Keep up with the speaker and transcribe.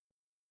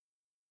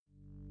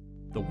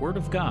The Word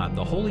of God,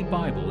 the Holy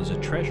Bible, is a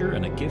treasure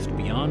and a gift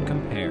beyond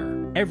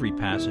compare. Every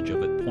passage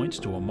of it points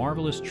to a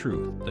marvelous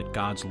truth that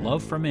God's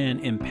love for man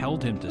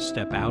impelled him to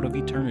step out of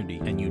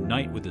eternity and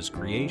unite with his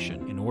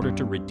creation in order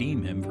to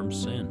redeem him from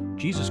sin.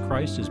 Jesus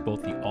Christ is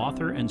both the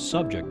author and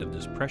subject of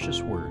this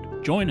precious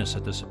Word. Join us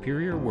at the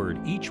Superior Word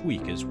each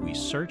week as we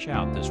search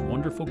out this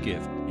wonderful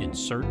gift in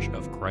search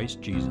of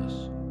Christ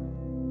Jesus.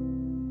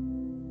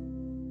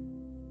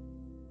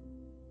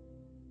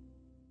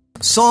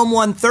 Psalm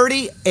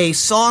 130, a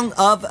song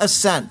of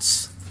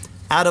ascents.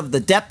 Out of the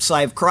depths I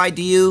have cried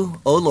to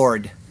you, O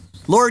Lord.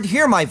 Lord,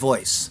 hear my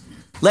voice.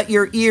 Let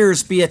your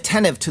ears be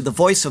attentive to the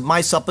voice of my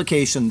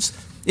supplications.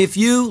 If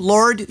you,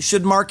 Lord,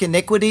 should mark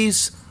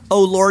iniquities,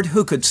 O Lord,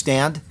 who could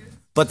stand?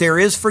 But there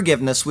is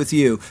forgiveness with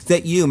you,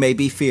 that you may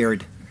be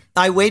feared.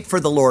 I wait for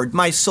the Lord.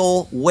 My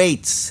soul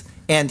waits,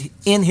 and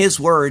in his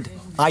word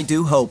I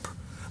do hope.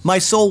 My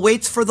soul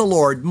waits for the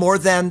Lord more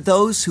than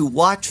those who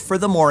watch for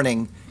the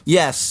morning.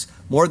 Yes,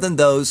 more than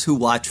those who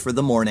watch for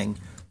the morning.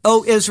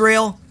 O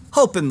Israel,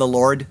 hope in the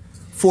Lord,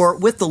 for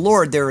with the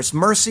Lord there is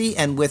mercy,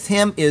 and with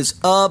him is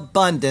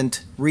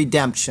abundant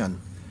redemption.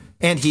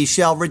 And he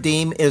shall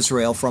redeem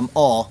Israel from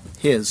all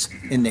his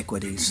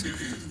iniquities.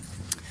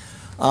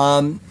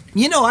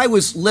 I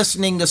was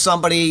listening to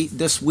somebody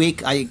this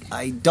week.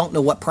 I don't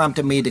know what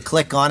prompted me to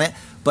click on it,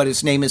 but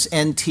his name is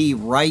N.T.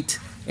 Wright,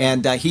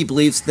 and he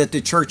believes that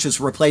the church has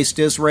replaced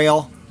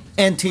Israel.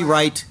 N.T.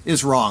 Wright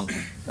is wrong.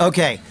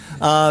 Okay.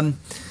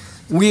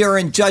 We are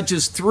in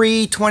Judges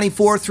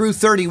 3:24 through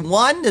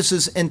 31. This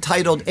is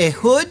entitled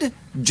Ehud,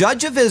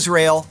 Judge of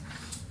Israel,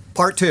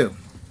 Part 2.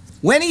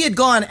 When he had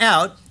gone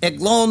out,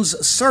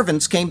 Eglon's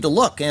servants came to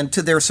look, and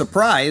to their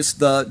surprise,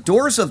 the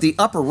doors of the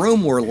upper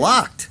room were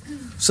locked.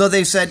 So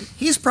they said,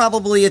 he's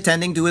probably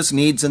attending to his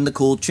needs in the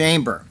cool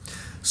chamber.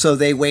 So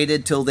they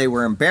waited till they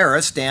were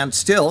embarrassed, and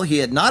still he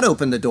had not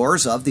opened the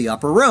doors of the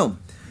upper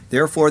room.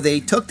 Therefore they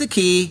took the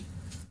key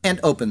and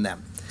opened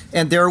them.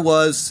 And there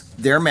was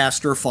their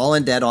master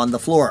fallen dead on the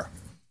floor.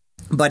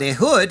 But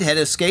Ehud had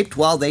escaped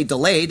while they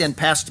delayed and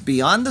passed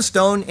beyond the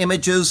stone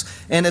images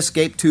and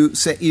escaped to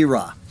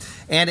Seirah.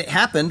 And it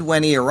happened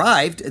when he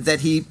arrived that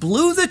he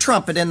blew the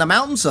trumpet in the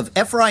mountains of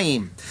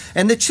Ephraim.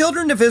 And the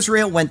children of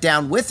Israel went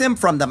down with him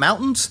from the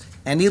mountains,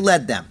 and he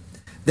led them.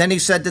 Then he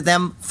said to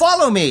them,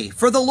 follow me,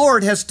 for the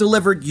Lord has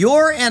delivered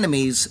your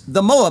enemies,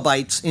 the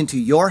Moabites, into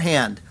your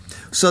hand.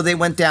 So they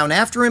went down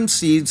after him,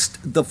 seized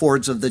the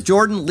fords of the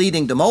Jordan,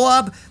 leading to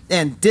Moab,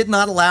 and did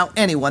not allow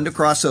anyone to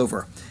cross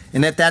over.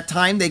 And at that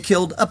time they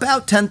killed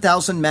about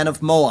 10,000 men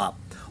of Moab,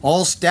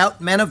 all stout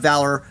men of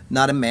valor,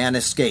 not a man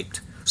escaped.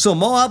 So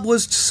Moab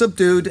was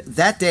subdued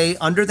that day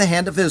under the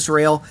hand of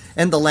Israel,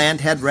 and the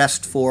land had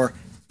rest for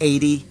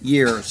 80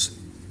 years.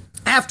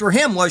 After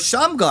him was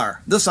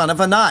Shamgar, the son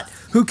of Anat,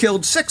 who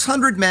killed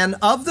 600 men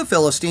of the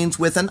Philistines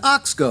with an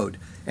ox goad,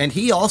 and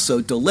he also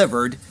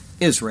delivered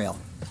Israel.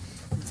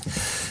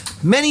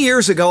 Many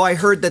years ago, I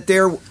heard that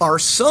there are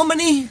so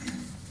many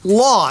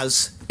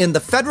laws in the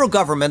federal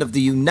government of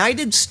the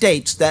United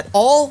States that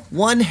all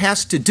one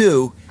has to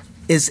do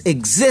is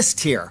exist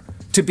here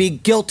to be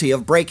guilty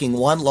of breaking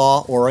one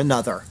law or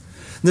another.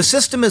 The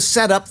system is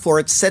set up for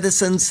its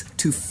citizens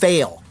to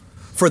fail.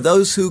 For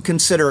those who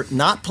consider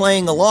not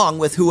playing along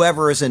with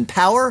whoever is in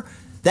power,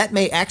 that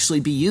may actually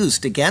be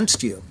used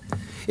against you.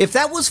 If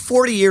that was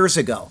 40 years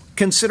ago,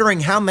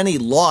 considering how many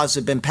laws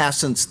have been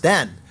passed since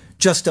then,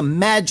 just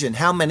imagine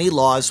how many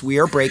laws we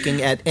are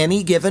breaking at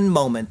any given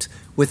moment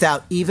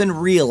without even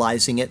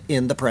realizing it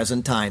in the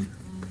present time.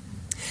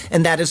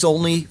 And that is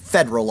only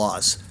federal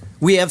laws.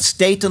 We have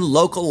state and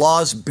local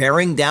laws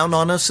bearing down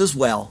on us as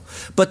well.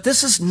 But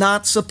this is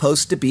not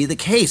supposed to be the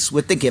case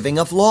with the giving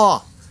of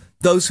law.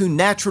 Those who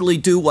naturally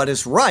do what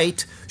is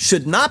right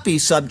should not be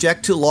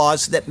subject to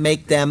laws that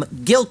make them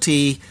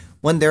guilty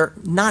when they're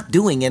not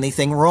doing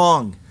anything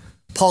wrong.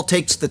 Paul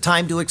takes the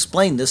time to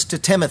explain this to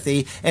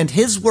Timothy, and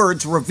his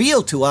words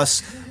reveal to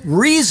us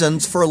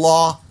reasons for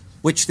law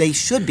which they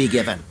should be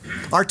given.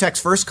 Our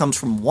text verse comes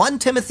from 1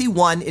 Timothy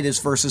 1. It is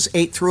verses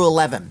 8 through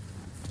 11.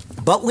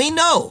 But we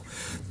know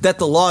that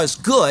the law is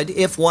good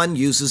if one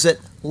uses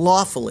it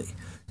lawfully,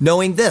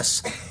 knowing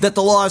this, that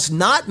the law is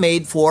not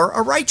made for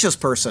a righteous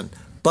person,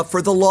 but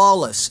for the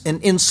lawless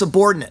and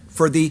insubordinate,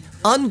 for the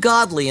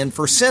ungodly and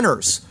for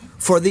sinners,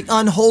 for the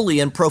unholy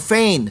and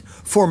profane,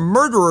 for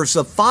murderers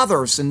of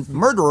fathers and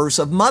murderers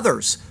of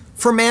mothers,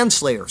 for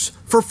manslayers,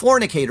 for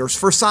fornicators,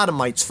 for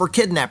sodomites, for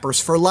kidnappers,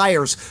 for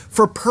liars,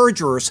 for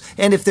perjurers,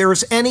 and if there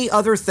is any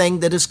other thing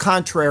that is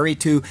contrary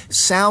to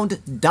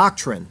sound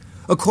doctrine,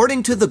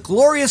 according to the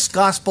glorious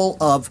gospel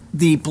of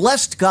the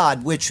blessed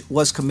God which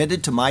was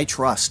committed to my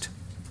trust.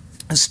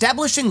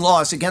 Establishing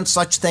laws against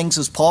such things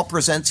as Paul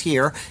presents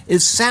here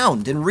is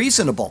sound and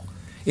reasonable.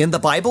 In the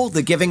Bible,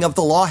 the giving of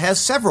the law has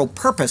several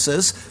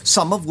purposes,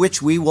 some of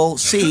which we will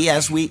see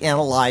as we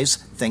analyze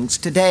things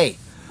today.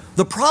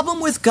 The problem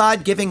with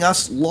God giving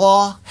us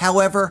law,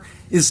 however,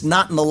 is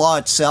not in the law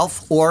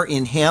itself or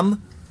in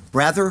him.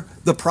 Rather,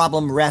 the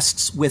problem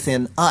rests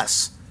within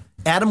us.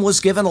 Adam was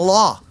given a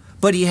law,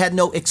 but he had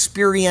no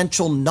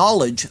experiential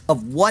knowledge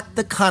of what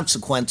the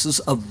consequences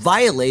of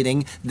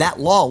violating that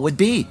law would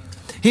be.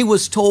 He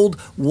was told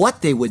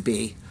what they would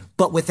be,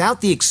 but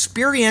without the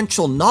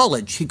experiential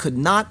knowledge, he could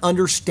not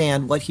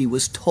understand what he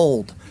was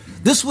told.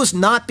 This was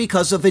not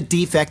because of a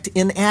defect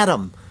in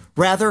Adam.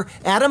 Rather,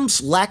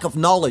 Adam's lack of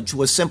knowledge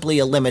was simply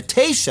a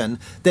limitation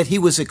that he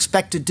was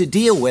expected to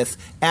deal with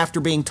after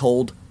being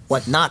told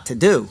what not to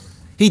do.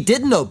 He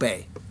didn't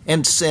obey,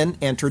 and sin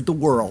entered the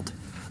world.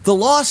 The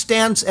law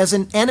stands as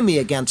an enemy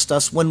against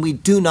us when we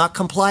do not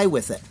comply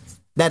with it.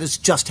 That is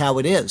just how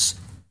it is.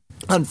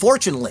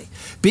 Unfortunately,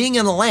 being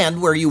in a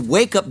land where you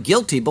wake up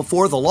guilty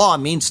before the law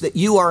means that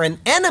you are an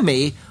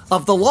enemy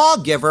of the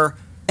lawgiver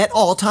at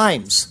all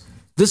times.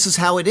 This is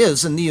how it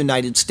is in the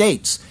United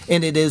States,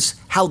 and it is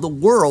how the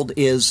world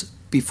is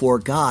before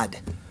God.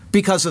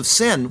 Because of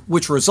sin,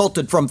 which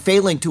resulted from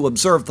failing to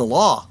observe the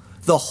law,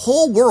 the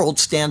whole world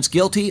stands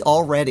guilty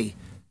already.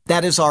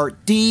 That is our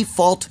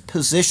default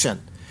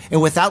position.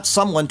 And without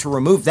someone to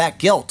remove that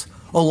guilt,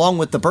 along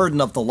with the burden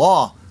of the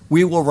law,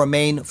 we will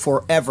remain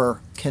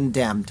forever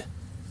condemned.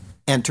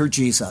 Enter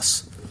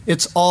Jesus.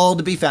 It's all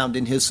to be found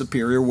in his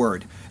superior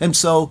word. And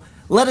so,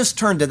 let us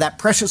turn to that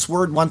precious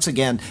word once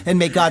again, and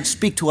may God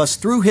speak to us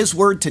through his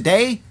word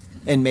today,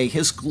 and may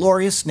his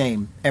glorious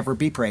name ever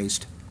be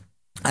praised.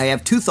 I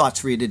have two thoughts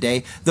for you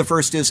today. The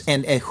first is,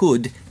 and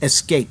Ehud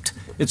escaped.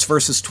 It's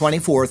verses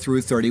 24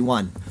 through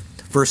 31.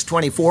 Verse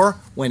 24,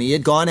 when he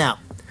had gone out.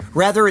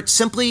 Rather, it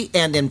simply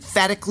and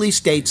emphatically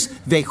states,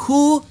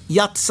 Vehu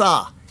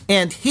yatsa,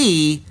 and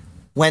he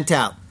went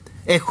out.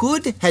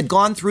 Ehud had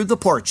gone through the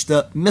porch,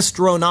 the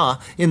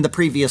mistrona in the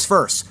previous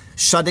verse,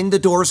 shutting the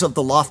doors of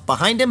the loft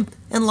behind him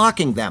and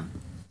locking them.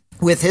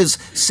 With his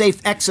safe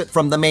exit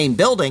from the main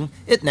building,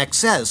 it next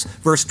says,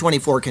 verse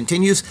 24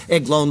 continues,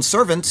 Eglon's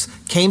servants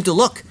came to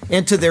look,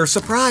 and to their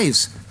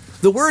surprise,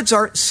 the words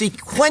are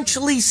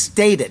sequentially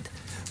stated.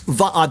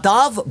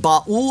 Va'adav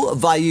ba'u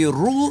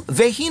vayiru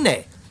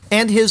vehine,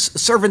 and his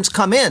servants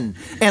come in,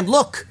 and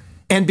look,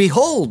 and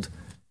behold.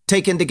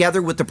 Taken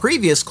together with the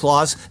previous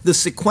clause, the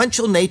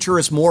sequential nature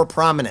is more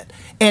prominent.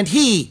 And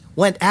he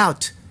went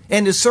out,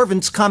 and his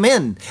servants come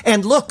in,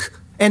 and look,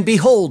 and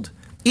behold.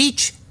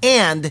 Each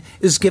and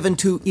is given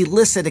to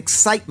elicit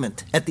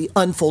excitement at the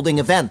unfolding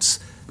events,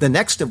 the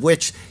next of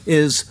which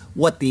is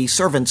what the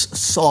servants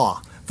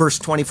saw. Verse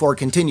 24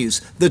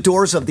 continues, the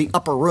doors of the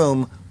upper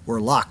room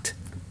were locked.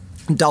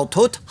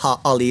 Daltot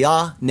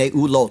ha'aliyah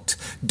ne'ulot,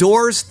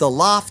 doors, the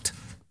loft,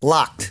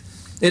 locked.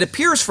 It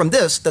appears from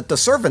this that the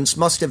servants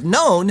must have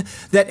known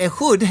that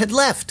Ehud had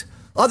left.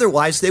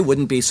 Otherwise, they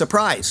wouldn't be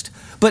surprised.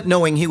 But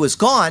knowing he was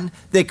gone,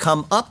 they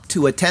come up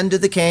to attend to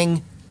the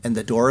king, and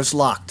the door is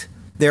locked.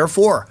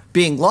 Therefore,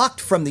 being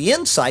locked from the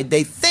inside,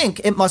 they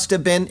think it must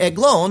have been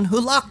Eglon who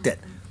locked it.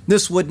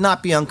 This would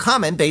not be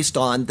uncommon based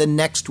on the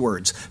next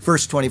words.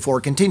 Verse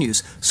 24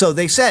 continues, so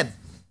they said,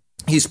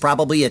 he's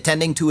probably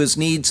attending to his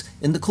needs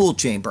in the cool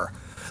chamber.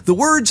 The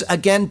words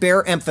again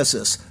bear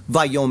emphasis.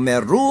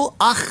 Vayomeru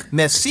ach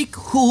mesik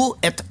hu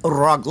et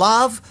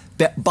raglav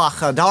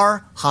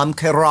bachadar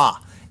hamkera.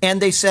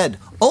 And they said,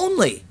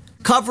 only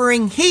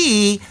covering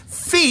he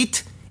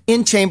feet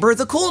in chamber of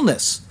the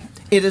coolness.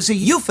 It is a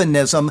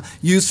euphemism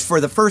used for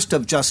the first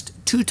of just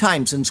 2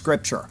 times in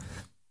Scripture.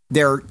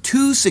 There are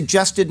 2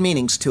 suggested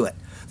meanings to it.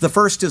 The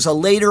first is a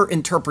later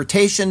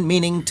interpretation,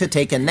 meaning to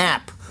take a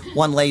nap.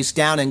 One lays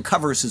down and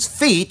covers his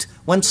feet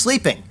when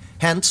sleeping.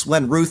 Hence,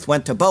 when Ruth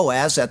went to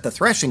Boaz at the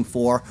threshing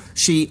floor,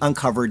 she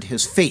uncovered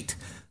his feet.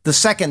 The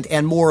second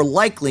and more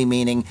likely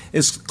meaning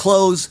is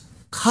clothes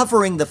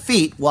covering the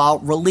feet while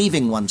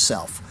relieving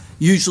oneself.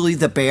 Usually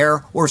the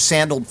bare or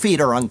sandaled feet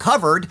are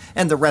uncovered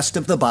and the rest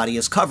of the body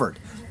is covered.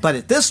 But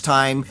at this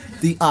time,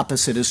 the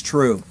opposite is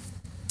true.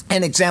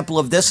 An example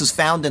of this is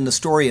found in the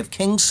story of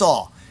King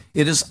Saul.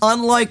 It is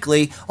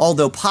unlikely,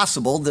 although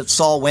possible, that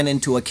Saul went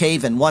into a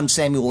cave in 1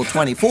 Samuel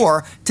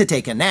 24 to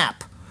take a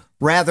nap.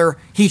 Rather,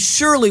 he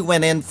surely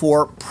went in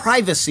for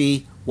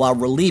privacy while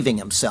relieving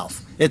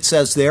himself. It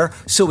says there,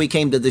 so he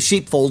came to the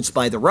sheepfolds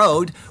by the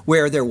road,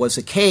 where there was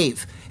a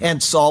cave,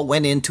 and Saul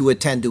went in to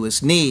attend to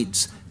his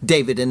needs.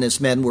 David and his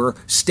men were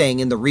staying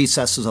in the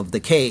recesses of the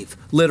cave.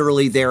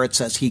 Literally there it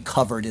says he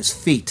covered his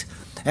feet.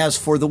 As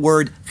for the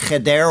word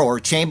cheder or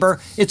chamber,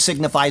 it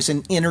signifies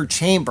an inner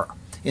chamber.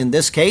 In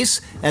this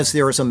case, as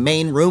there is a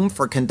main room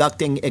for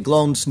conducting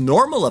Eglon's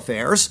normal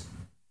affairs,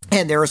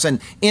 and there is an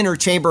inner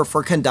chamber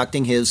for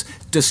conducting his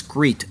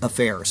discreet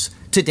affairs.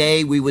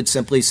 Today, we would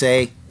simply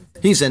say,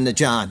 he's in the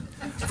John.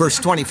 Verse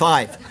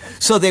 25,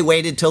 so they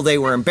waited till they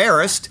were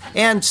embarrassed,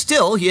 and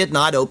still he had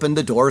not opened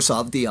the doors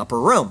of the upper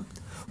room.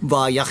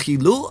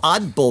 Vayachilu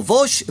ad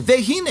bovosh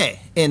vehine,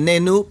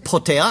 enenu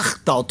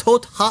poteach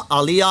daltot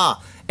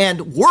ha'aliyah,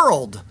 and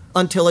whirled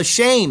until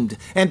ashamed,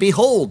 and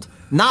behold,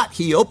 not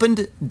he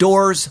opened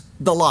doors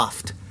the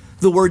loft.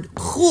 The word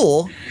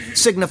chul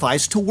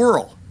signifies to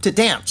whirl, to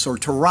dance, or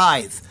to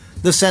writhe.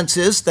 The sense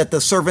is that the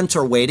servants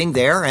are waiting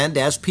there, and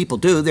as people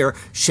do, they're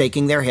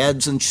shaking their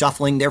heads and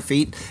shuffling their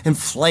feet and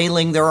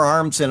flailing their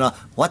arms in a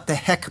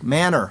what-the-heck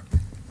manner.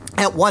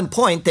 At one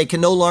point, they can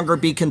no longer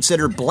be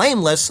considered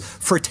blameless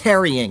for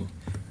tarrying.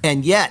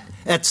 And yet,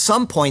 at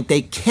some point,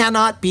 they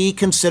cannot be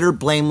considered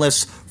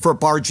blameless for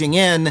barging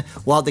in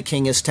while the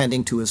king is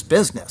tending to his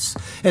business.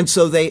 And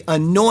so they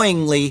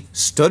annoyingly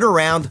stood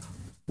around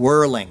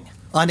whirling,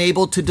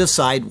 unable to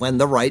decide when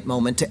the right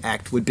moment to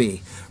act would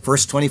be.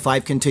 Verse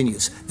 25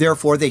 continues,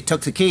 therefore they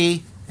took the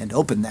key and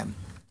opened them.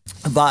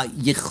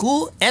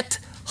 Vayichu et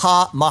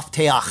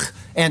ha-mafteach,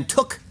 and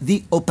took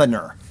the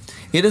opener.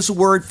 It is a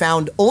word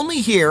found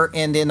only here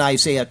and in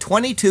Isaiah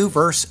 22,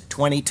 verse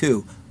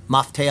 22,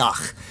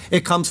 mafteach.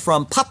 It comes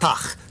from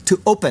patach, to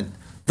open.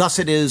 Thus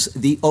it is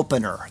the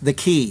opener, the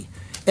key.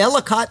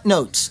 Ellicott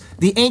notes,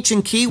 the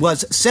ancient key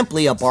was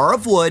simply a bar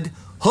of wood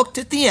hooked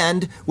at the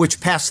end,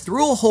 which passed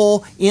through a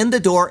hole in the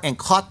door and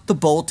caught the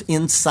bolt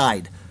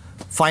inside.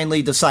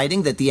 Finally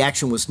deciding that the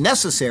action was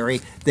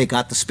necessary, they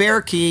got the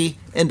spare key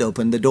and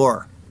opened the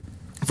door.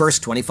 Verse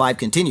 25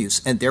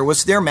 continues, and there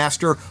was their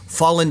master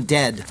fallen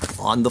dead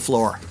on the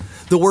floor.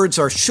 The words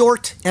are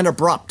short and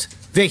abrupt.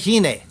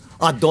 Vehine,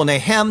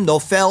 adonehem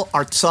nofel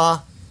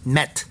artsa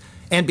met.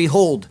 And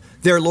behold,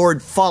 their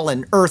Lord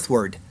fallen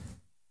earthward,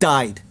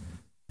 died.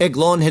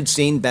 Eglon had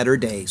seen better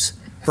days.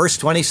 Verse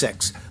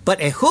 26,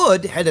 but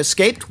Ehud had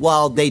escaped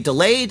while they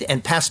delayed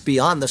and passed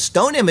beyond the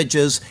stone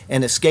images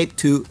and escaped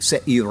to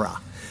Seirah.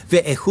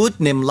 Ve'ehud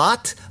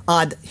nimlat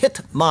ad hit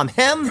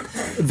mamhem,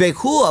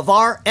 vehu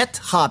avar et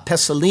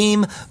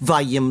ha-pesalim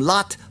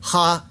vayimlat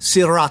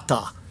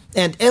ha-sirata.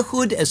 And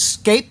Ehud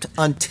escaped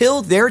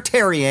until their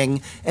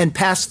tarrying and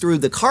passed through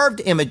the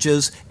carved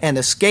images and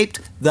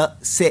escaped the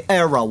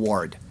Seirah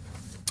ward.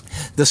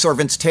 The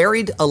servants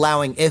tarried,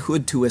 allowing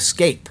Ehud to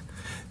escape.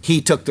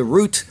 He took the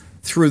route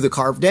through the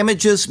carved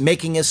images,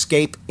 making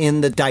escape in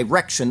the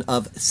direction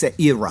of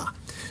Seirah.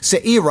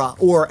 Seirah,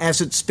 or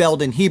as it's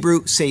spelled in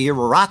Hebrew,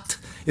 Seirat,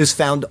 is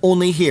found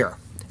only here.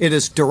 It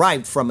is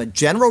derived from a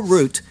general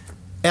root,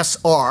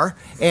 SR,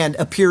 and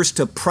appears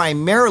to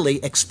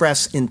primarily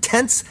express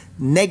intense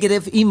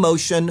negative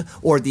emotion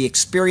or the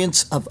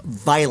experience of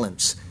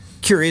violence.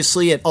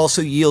 Curiously, it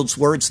also yields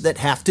words that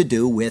have to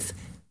do with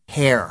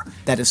hair.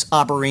 That is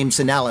Abarim's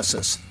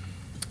analysis.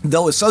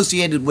 Though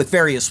associated with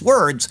various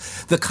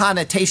words, the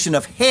connotation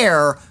of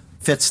hair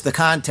fits the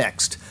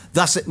context.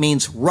 Thus it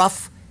means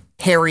rough,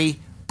 hairy,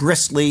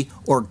 bristly,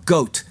 or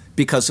goat,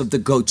 because of the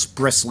goat's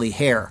bristly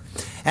hair.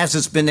 As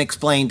has been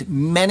explained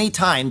many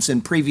times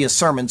in previous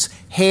sermons,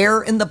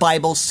 hair in the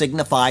Bible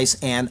signifies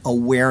an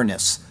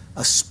awareness,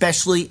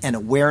 especially an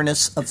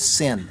awareness of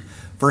sin.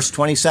 Verse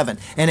 27,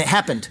 and it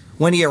happened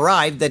when he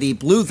arrived that he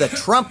blew the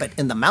trumpet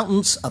in the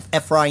mountains of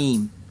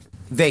Ephraim.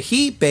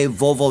 Vehi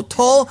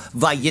bevovoto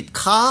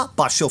vayitka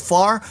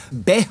bashofar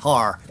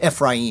behar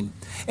Ephraim.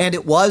 And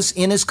it was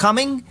in his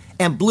coming,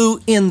 and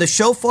blew in the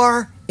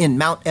shofar in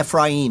Mount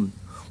Ephraim.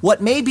 What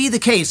may be the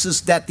case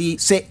is that the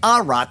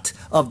Se'arat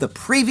of the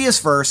previous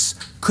verse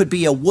could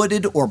be a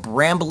wooded or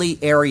brambly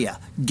area,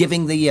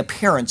 giving the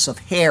appearance of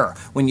hair.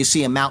 When you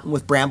see a mountain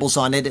with brambles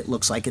on it, it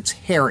looks like it's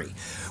hairy.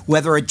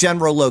 Whether a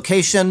general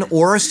location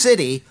or a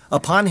city,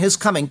 upon his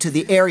coming to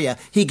the area,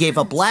 he gave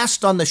a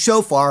blast on the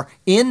shofar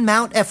in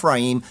Mount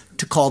Ephraim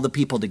to call the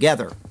people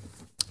together.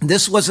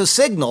 This was a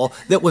signal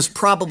that was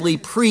probably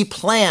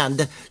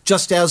pre-planned,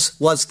 just as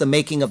was the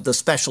making of the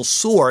special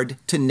sword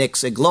to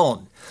nix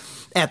Eglon.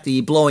 At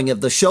the blowing of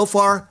the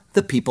shofar,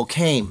 the people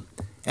came.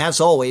 As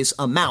always,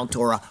 a mount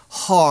or a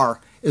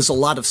har is a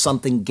lot of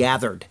something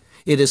gathered.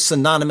 It is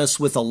synonymous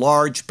with a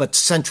large but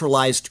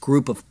centralized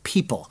group of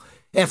people.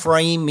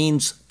 Ephraim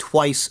means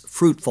twice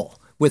fruitful,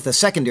 with a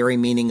secondary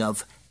meaning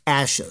of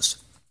ashes.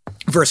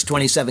 Verse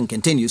 27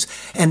 continues,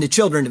 and the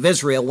children of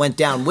Israel went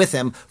down with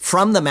him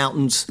from the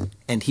mountains,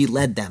 and he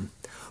led them.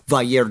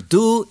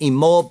 Vayerdu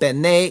imo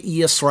bnei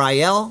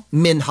Yisrael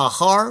min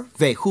hahar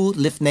vehu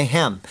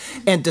lifnehem,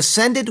 and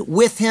descended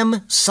with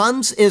him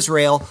sons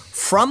Israel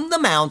from the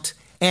mount,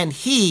 and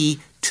he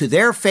to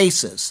their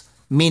faces,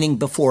 meaning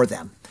before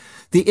them.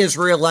 The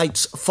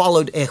Israelites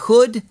followed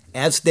Ehud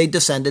as they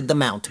descended the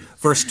mount.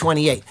 Verse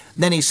 28,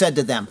 then he said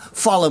to them,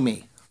 follow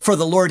me, for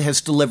the Lord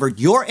has delivered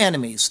your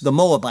enemies, the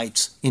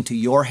Moabites, into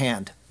your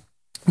hand.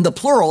 The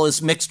plural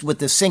is mixed with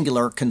the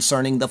singular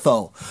concerning the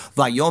foe.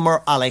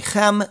 Vayomer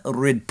alechem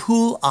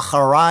ridpu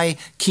acharai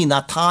ki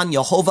natan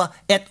Yehovah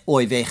et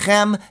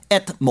oivechem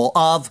et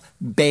Moav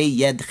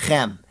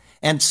beyedchem.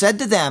 And said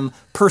to them,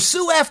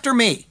 pursue after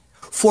me,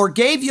 for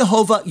gave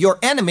Yehovah your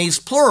enemies,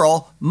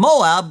 plural,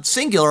 Moab,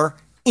 singular,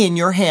 in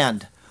your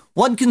hand.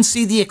 One can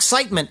see the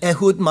excitement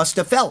Ehud must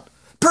have felt.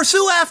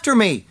 Pursue after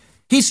me!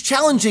 He's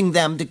challenging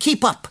them to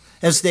keep up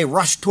as they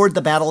rush toward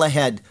the battle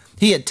ahead.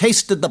 He had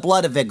tasted the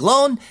blood of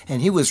Eglon,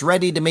 and he was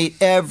ready to meet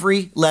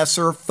every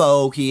lesser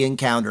foe he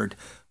encountered.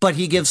 But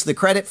he gives the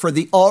credit for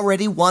the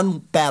already won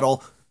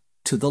battle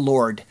to the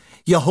Lord.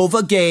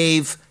 Yehovah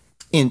gave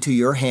into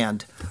your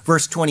hand.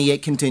 Verse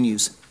 28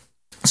 continues.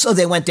 So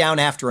they went down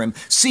after him,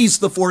 seized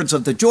the fords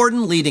of the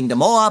Jordan leading to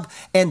Moab,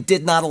 and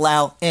did not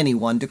allow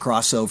anyone to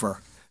cross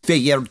over.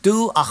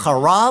 Veyerdu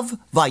acharav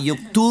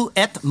vayuktu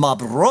et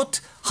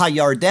mabrot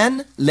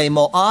hayarden le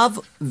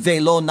Moab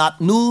velo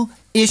natnu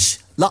ish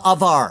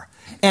la'avar.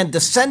 and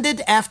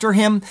descended after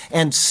him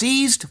and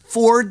seized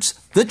fords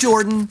the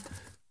Jordan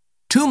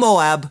to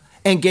Moab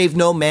and gave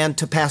no man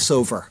to pass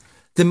over.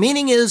 The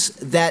meaning is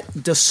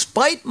that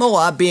despite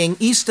Moab being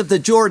east of the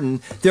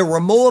Jordan, there were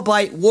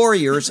Moabite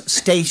warriors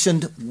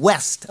stationed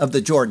west of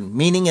the Jordan,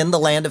 meaning in the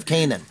land of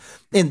Canaan.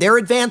 In their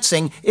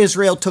advancing,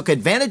 Israel took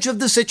advantage of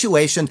the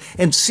situation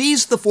and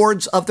seized the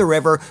fords of the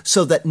river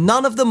so that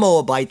none of the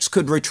Moabites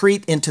could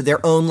retreat into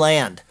their own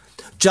land.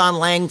 John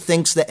Lang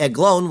thinks that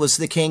Eglon was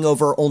the king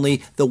over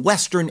only the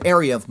western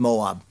area of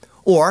Moab.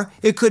 Or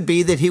it could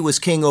be that he was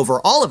king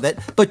over all of it,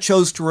 but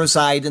chose to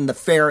reside in the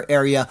fair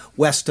area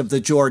west of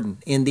the Jordan,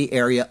 in the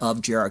area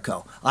of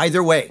Jericho.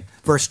 Either way,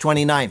 verse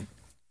 29.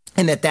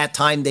 And at that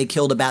time they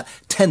killed about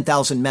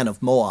 10,000 men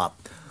of Moab.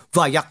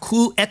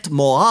 Vayaku et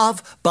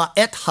Moab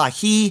ba'et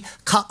hahi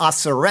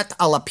ka'aseret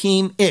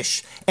alapim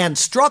ish, and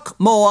struck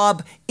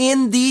Moab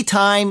in the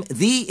time,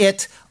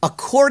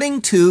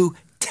 according to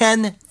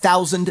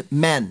 10,000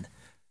 men.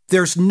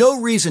 There's no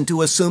reason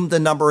to assume the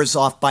number is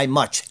off by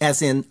much,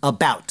 as in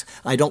about.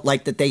 I don't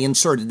like that they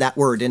inserted that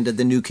word into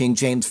the New King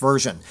James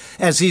Version.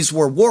 As these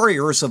were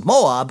warriors of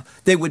Moab,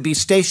 they would be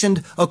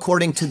stationed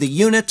according to the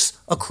units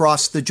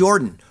across the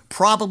Jordan,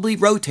 probably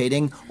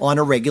rotating on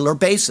a regular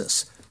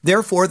basis.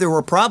 Therefore, there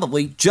were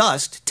probably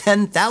just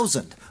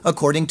 10,000,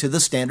 according to the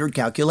standard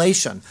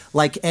calculation,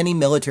 like any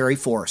military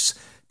force.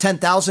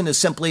 10,000 is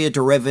simply a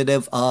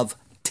derivative of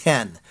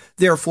 10.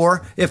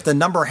 Therefore, if the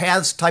number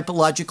has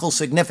typological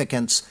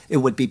significance, it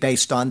would be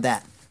based on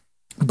that.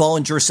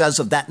 Bollinger says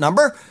of that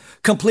number,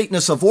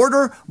 completeness of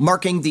order,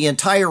 marking the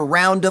entire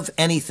round of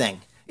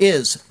anything,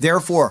 is,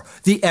 therefore,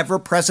 the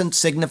ever-present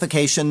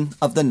signification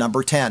of the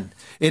number 10.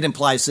 It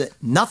implies that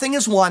nothing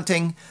is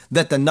wanting,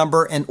 that the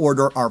number and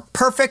order are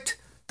perfect,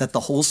 that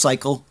the whole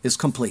cycle is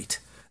complete.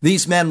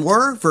 These men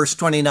were, verse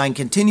 29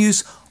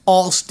 continues,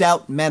 all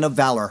stout men of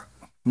valor.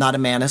 Not a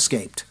man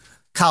escaped.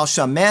 Kal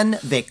shamen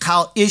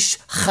ve'kal ish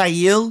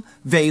chayil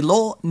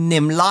ve'lo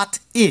nimlat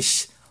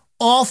ish.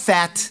 All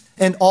fat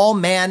and all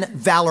man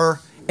valor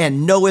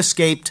and no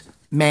escaped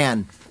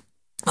man.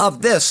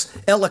 Of this,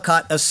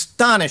 Ellicott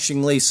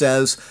astonishingly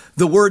says,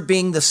 the word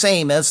being the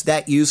same as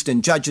that used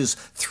in Judges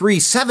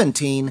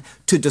 3:17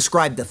 to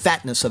describe the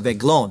fatness of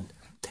Eglon.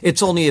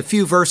 It's only a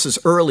few verses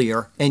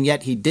earlier, and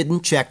yet he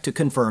didn't check to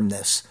confirm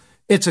this.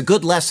 It's a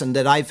good lesson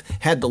that I've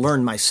had to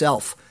learn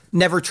myself.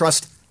 Never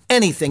trust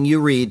anything you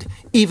read,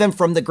 even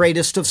from the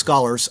greatest of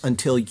scholars,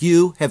 until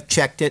you have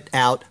checked it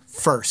out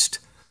first.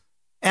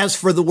 As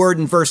for the word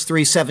in verse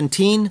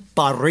 3:17,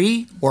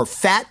 bari, or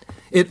fat,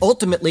 it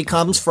ultimately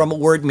comes from a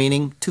word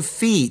meaning to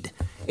feed.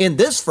 In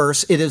this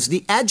verse, it is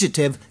the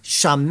adjective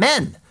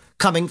shamen,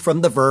 coming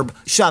from the verb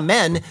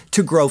shamen,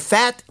 to grow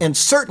fat, and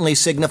certainly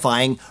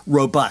signifying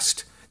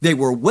robust. They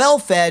were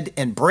well-fed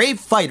and brave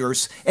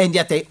fighters, and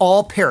yet they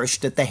all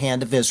perished at the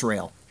hand of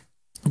Israel.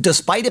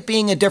 Despite it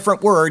being a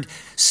different word,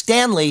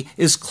 Stanley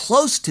is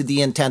close to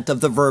the intent of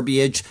the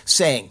verbiage,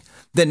 saying,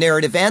 the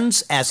narrative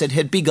ends as it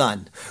had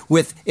begun,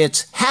 with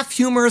its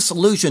half-humorous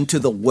allusion to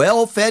the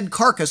well-fed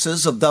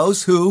carcasses of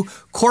those who,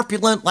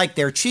 corpulent like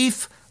their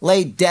chief,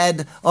 lay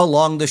dead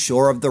along the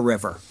shore of the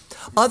river.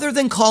 Other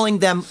than calling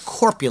them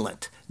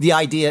corpulent, the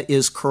idea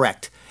is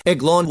correct.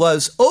 Eglon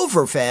was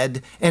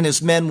overfed, and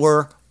his men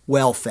were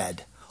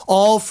well-fed,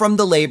 all from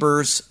the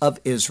labors of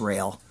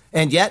Israel.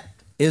 And yet,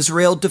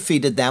 Israel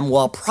defeated them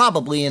while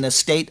probably in a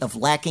state of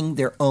lacking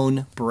their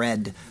own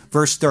bread.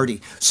 Verse 30,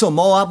 so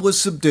Moab was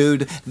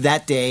subdued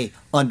that day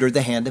under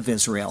the hand of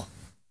Israel.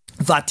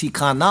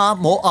 Vatikana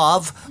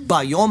Moav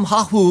bayom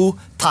hahu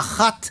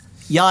tachat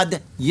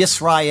yad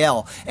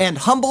Yisrael, and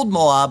humbled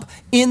Moab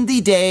in the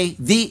day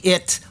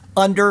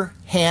under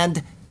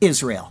hand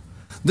Israel.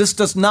 This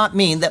does not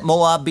mean that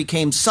Moab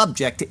became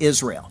subject to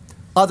Israel.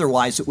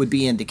 Otherwise, it would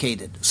be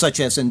indicated, such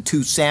as in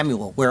 2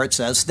 Samuel, where it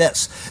says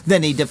this,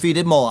 then he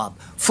defeated Moab,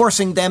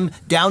 forcing them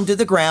down to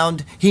the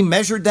ground. He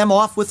measured them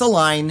off with a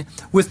line.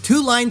 With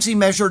 2 lines he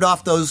measured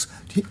off those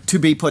to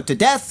be put to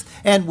death,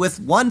 and with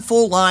 1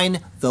 full line,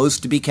 those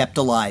to be kept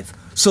alive.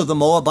 So the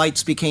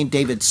Moabites became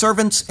David's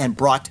servants and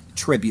brought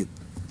tribute.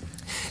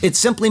 It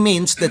simply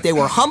means that they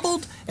were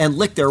humbled and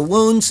licked their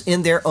wounds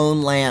in their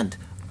own land.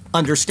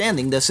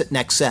 Understanding this, it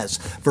next says,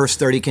 verse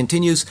 30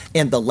 continues,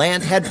 and the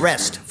land had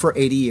rest for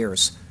 80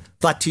 years.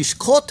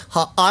 Vatishkot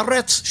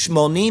haaretz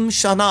shmonim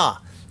shana,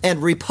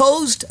 and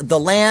reposed the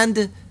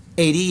land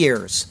 80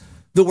 years.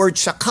 The word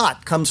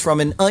shakat comes from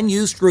an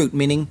unused root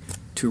meaning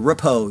to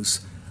repose.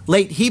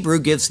 Late Hebrew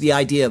gives the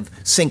idea of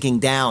sinking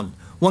down.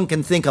 One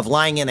can think of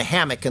lying in a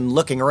hammock and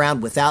looking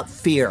around without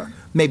fear,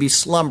 maybe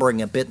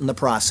slumbering a bit in the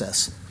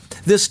process.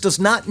 This does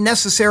not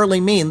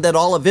necessarily mean that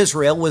all of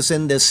Israel was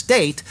in this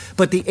state,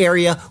 but the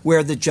area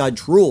where the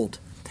judge ruled.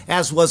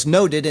 As was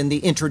noted in the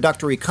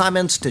introductory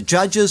comments to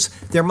Judges,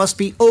 there must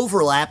be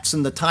overlaps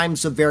in the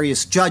times of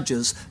various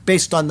judges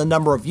based on the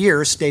number of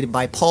years stated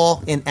by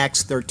Paul in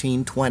Acts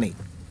 13:20.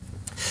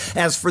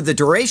 As for the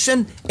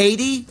duration,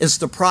 80 is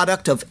the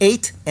product of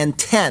 8 and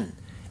 10.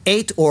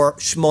 8 or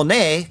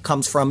shmoneh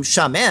comes from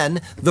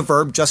shamen, the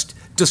verb just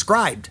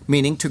described,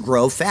 meaning to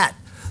grow fat.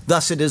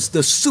 Thus it is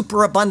the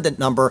superabundant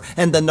number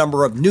and the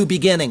number of new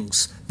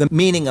beginnings. The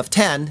meaning of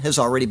 10 has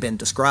already been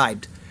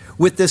described.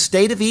 With this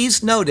state of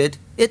ease noted,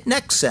 it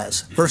next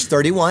says, verse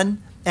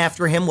 31,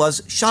 after him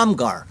was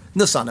Shamgar,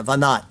 the son of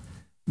Anat.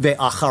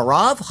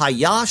 Ve'acharav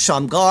haya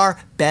Shamgar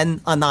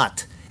ben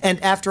Anat.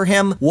 And after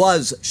him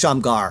was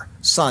Shamgar,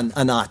 son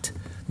Anat.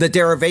 The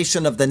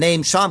derivation of the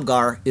name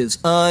Shamgar is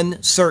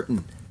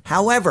uncertain.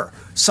 However,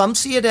 some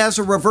see it as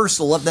a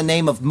reversal of the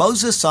name of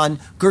Moses' son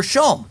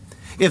Gershom.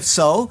 If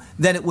so,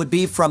 then it would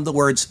be from the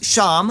words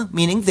Sham,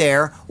 meaning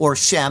there, or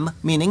Shem,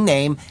 meaning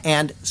name,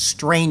 and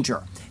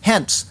stranger.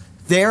 Hence,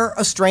 there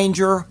a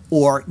stranger,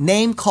 or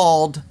name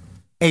called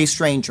a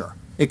stranger.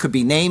 It could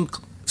be named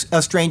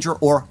a stranger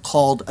or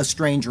called a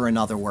stranger, in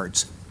other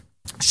words.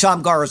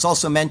 Shamgar is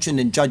also mentioned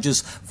in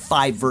Judges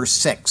 5, verse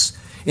 6.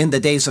 In the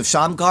days of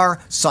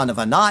Shamgar, son of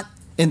Anat,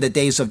 in the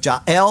days of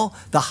Jael,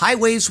 the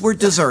highways were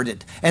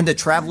deserted, and the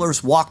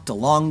travelers walked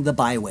along the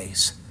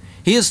byways.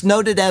 He is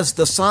noted as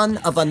the son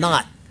of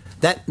Anat.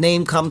 That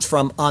name comes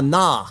from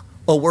Anah,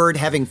 a word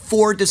having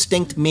 4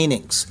 distinct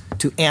meanings: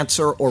 to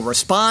answer or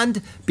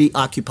respond, be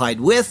occupied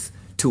with,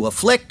 to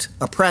afflict,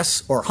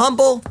 oppress, or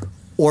humble,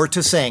 or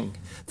to sing.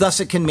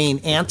 Thus it can mean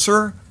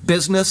answer,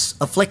 business,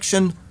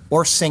 affliction,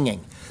 or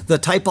singing. The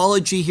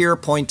typology here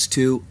points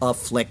to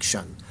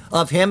affliction.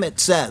 Of him it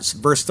says,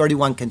 verse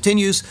 31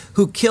 continues,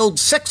 who killed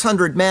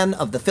 600 men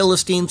of the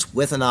Philistines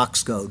with an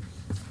ox goad.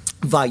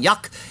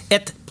 Vayak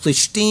et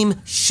plishtim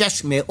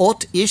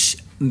 600 ish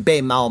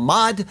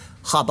bemalmad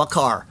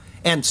habakar,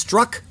 and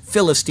struck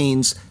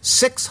Philistines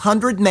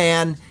 600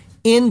 man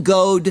in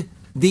goad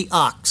the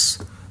ox.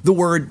 The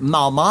word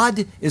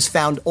malmad is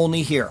found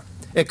only here.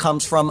 It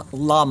comes from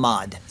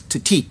lamad, to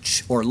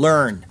teach or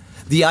learn.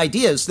 The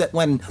idea is that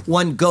when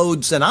one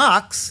goads an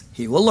ox,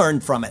 he will learn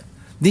from it.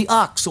 The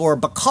ox, or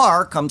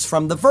bakar, comes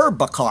from the verb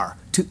bakar,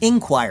 to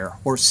inquire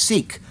or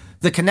seek.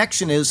 The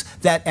connection is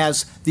that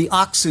as the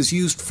ox is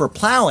used for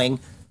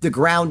plowing, the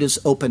ground is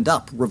opened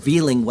up,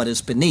 revealing what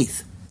is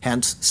beneath,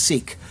 hence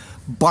seek.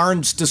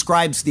 Barnes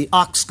describes the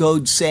ox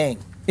goad saying,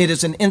 it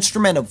is an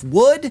instrument of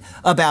wood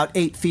about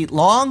 8 feet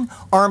long,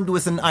 armed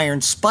with an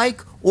iron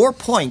spike or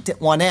point at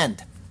one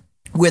end,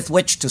 with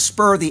which to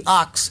spur the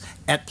ox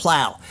at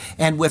plow,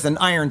 and with an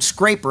iron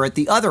scraper at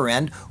the other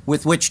end,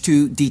 with which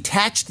to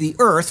detach the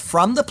earth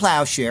from the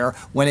plowshare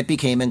when it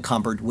became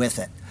encumbered with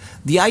it.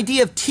 The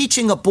idea of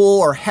teaching a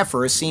bull or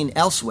heifer is seen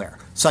elsewhere,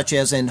 such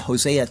as in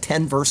Hosea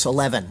 10, verse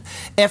 11.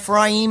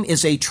 Ephraim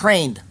is a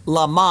trained,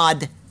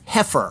 lamad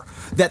heifer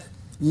that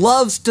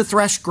loves to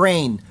thresh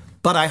grain,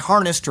 but I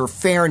harnessed her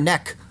fair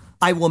neck.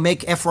 I will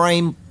make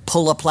Ephraim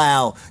pull a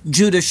plow.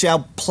 Judah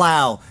shall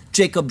plow.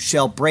 Jacob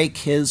shall break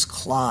his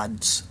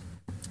clods.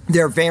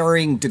 There are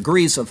varying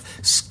degrees of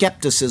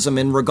skepticism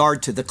in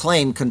regard to the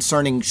claim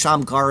concerning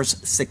Shamgar's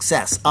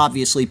success.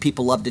 Obviously,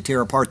 people love to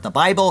tear apart the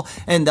Bible,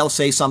 and they'll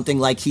say something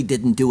like he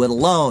didn't do it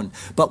alone,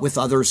 but with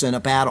others in a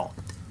battle.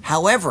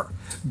 However,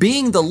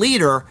 being the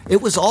leader,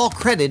 it was all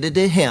credited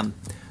to him.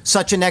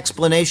 Such an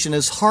explanation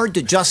is hard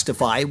to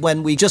justify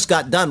when we just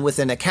got done with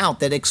an account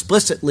that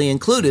explicitly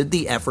included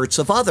the efforts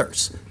of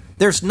others.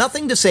 There's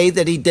nothing to say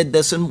that he did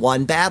this in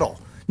one battle.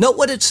 Note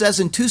what it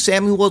says in 2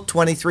 Samuel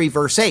 23,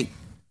 verse 8.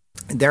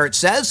 There it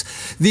says,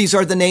 these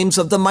are the names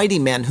of the mighty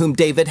men whom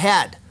David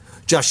had.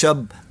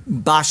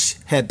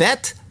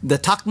 Joshab-Bashebet, the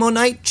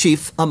Tachmonite,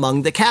 chief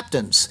among the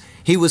captains.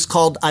 He was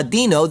called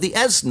Adino the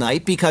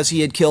Eznite because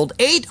he had killed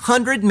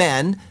 800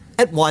 men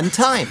at one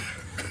time.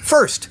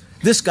 First,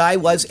 this guy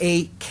was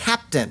a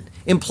captain,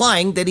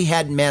 implying that he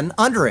had men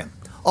under him.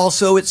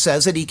 Also, it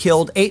says that he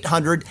killed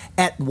 800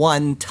 at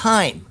one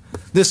time.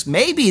 This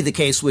may be the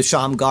case with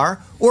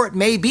Shamgar, or it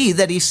may be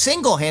that he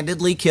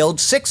single-handedly killed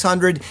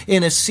 600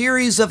 in a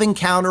series of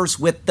encounters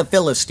with the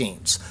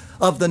Philistines.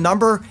 Of the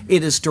number,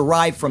 it is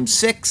derived from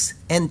 6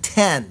 and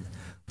 10.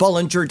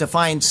 Bullinger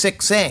defines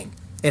 6 saying,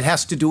 it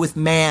has to do with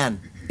man.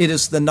 It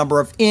is the number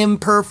of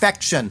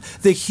imperfection,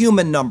 the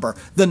human number,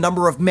 the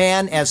number of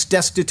man as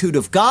destitute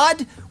of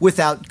God,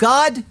 without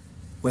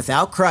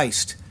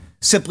Christ.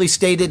 Simply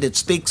stated, it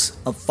speaks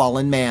of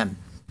fallen man.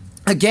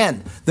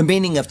 Again, the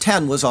meaning of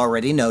 10 was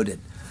already noted.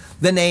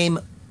 The name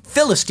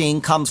Philistine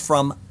comes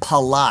from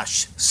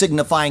palash,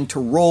 signifying to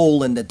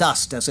roll in the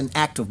dust as an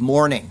act of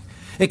mourning.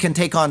 It can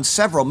take on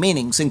several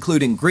meanings,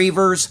 including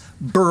grievers,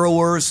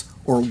 burrowers,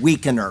 or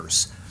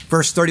weakeners.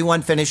 Verse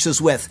 31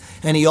 finishes with,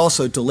 and he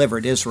also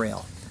delivered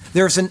Israel.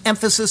 There's an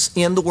emphasis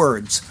in the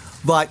words,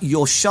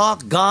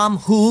 Vayosha gam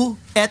hu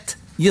et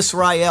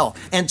Yisrael,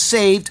 and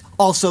saved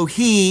also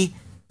he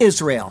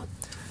Israel.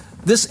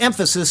 This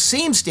emphasis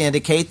seems to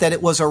indicate that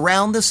it was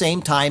around the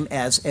same time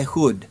as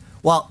Ehud.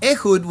 While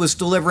Ehud was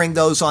delivering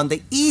those on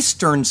the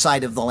eastern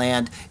side of the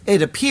land,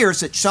 it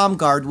appears that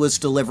Shamgar was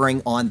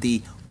delivering on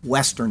the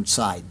western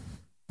side.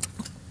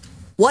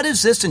 What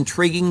is this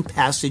intriguing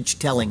passage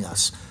telling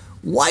us?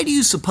 Why do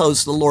you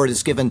suppose the Lord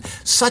has given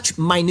such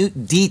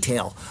minute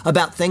detail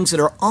about things that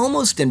are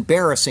almost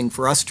embarrassing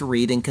for us to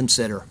read and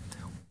consider?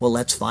 Well,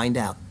 let's find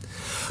out.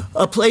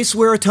 A place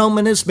where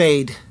atonement is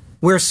made,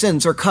 where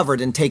sins are covered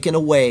and taken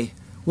away,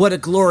 What a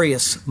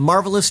glorious,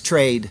 marvelous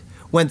trade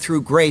when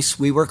through grace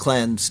we were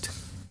cleansed.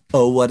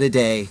 Oh, what a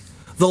day.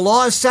 The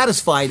law is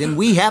satisfied and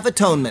we have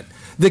atonement.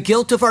 The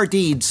guilt of our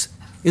deeds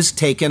is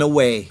taken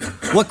away.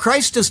 What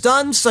Christ has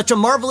done, such a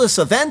marvelous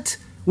event.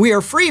 We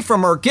are free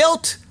from our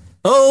guilt.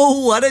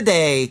 Oh, what a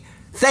day.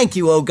 Thank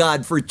you, O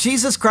God, for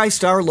Jesus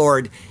Christ our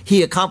Lord.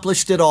 He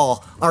accomplished it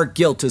all. Our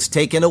guilt is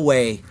taken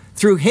away.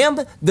 Through him,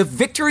 the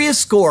victory is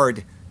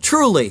scored.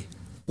 Truly,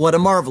 what a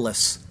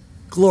marvelous,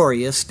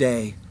 glorious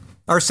day.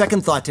 Our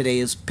second thought today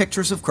is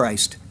pictures of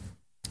Christ.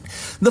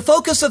 The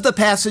focus of the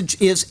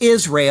passage is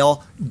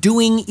Israel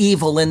doing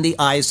evil in the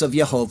eyes of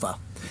Jehovah.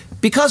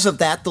 Because of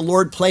that, the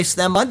Lord placed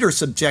them under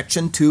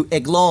subjection to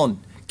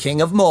Eglon,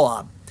 king of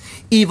Moab.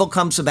 Evil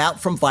comes about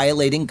from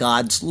violating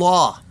God's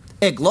law.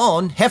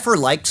 Eglon,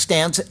 heifer-like,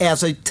 stands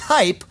as a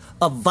type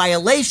of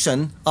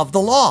violation of the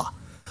law.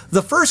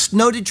 The first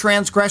noted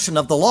transgression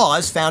of the law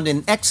is found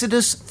in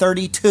Exodus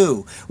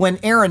 32, when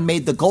Aaron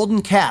made the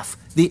golden calf,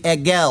 the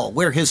Egel,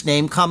 where his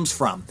name comes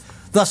from.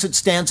 Thus it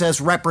stands as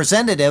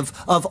representative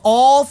of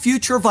all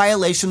future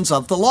violations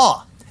of the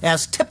law,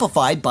 as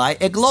typified by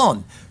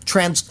Eglon,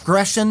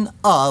 transgression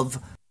of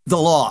the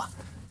law.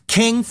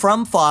 King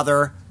from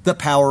father, the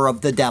power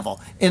of the devil.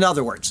 In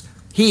other words,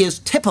 he is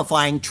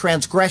typifying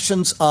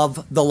transgressions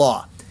of the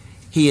law.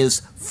 He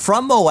is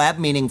from Moab,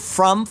 meaning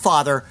from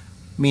father,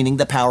 meaning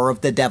the power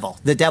of the devil.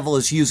 The devil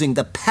is using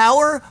the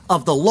power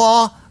of the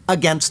law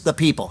against the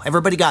people.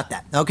 Everybody got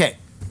that? Okay.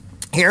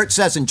 Here it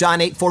says in John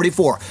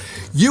 8:44,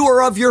 you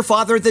are of your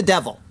father the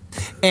devil,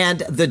 and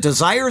the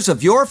desires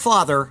of your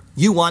father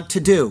you want to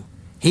do.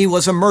 He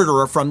was a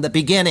murderer from the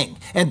beginning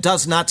and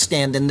does not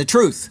stand in the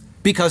truth,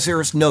 because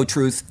there is no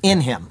truth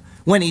in him.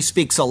 When he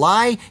speaks a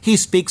lie, he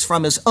speaks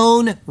from his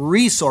own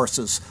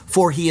resources,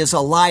 for he is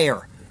a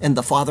liar and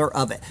the father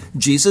of it.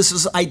 Jesus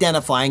is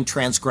identifying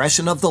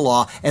transgression of the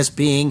law as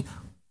being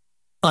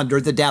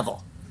under the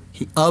devil.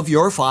 Of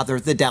your father,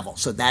 the devil.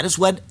 So that is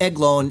what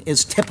Eglon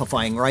is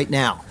typifying right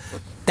now.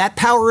 That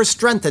power is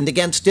strengthened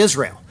against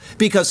Israel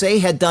because they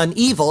had done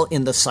evil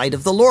in the sight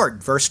of the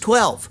Lord. Verse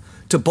 12.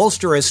 To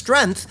bolster his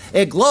strength,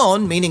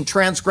 Eglon, meaning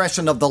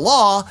transgression of the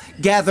law,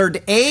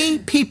 gathered a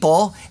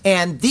people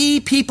and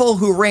the people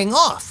who ring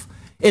off.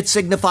 It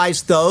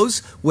signifies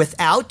those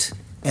without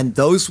and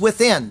those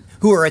within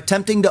who are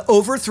attempting to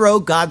overthrow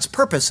God's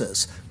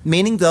purposes,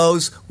 meaning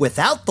those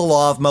without the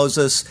law of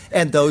Moses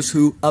and those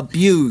who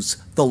abuse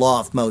the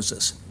law of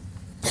Moses.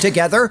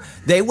 Together,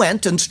 they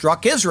went and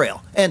struck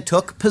Israel and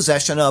took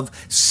possession of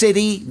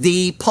City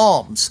the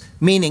Palms,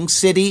 meaning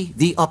City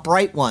the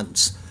Upright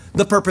Ones.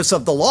 The purpose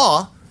of the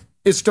law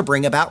is to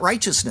bring about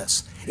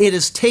righteousness. It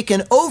is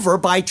taken over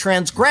by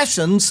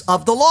transgressions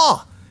of the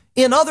law.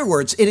 In other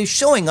words, it is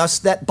showing us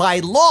that by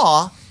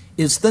law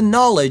is the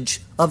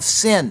knowledge of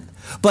sin,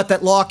 but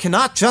that law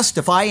cannot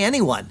justify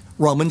anyone.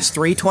 Romans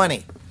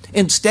 3:20.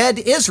 Instead,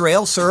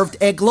 Israel served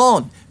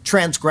Eglon,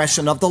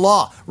 transgression of the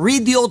law.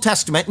 Read the Old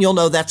Testament and you'll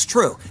know that's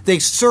true. They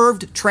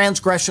served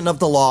transgression of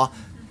the law,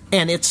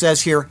 and it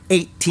says here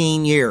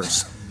 18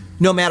 years.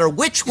 No matter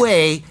which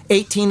way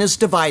 18 is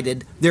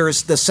divided, there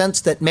is the sense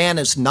that man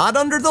is not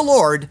under the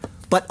Lord,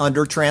 but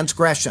under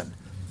transgression.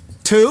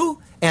 2,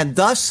 and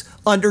thus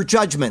under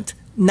judgment.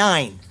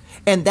 9,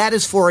 and that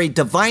is for a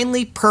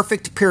divinely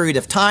perfect period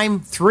of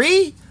time.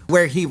 3,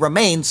 where he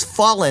remains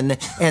fallen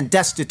and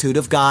destitute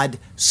of God.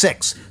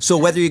 6. So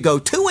whether you go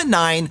 2 and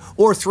 9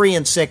 or 3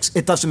 and 6,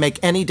 it doesn't make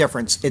any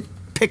difference. It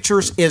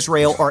pictures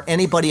Israel or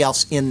anybody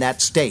else in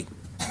that state.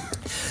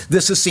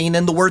 This is seen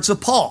in the words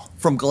of Paul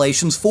from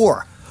Galatians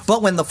 4.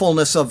 But when the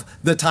fullness of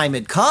the time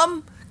had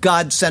come,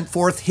 God sent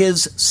forth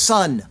his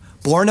Son,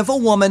 born of a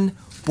woman,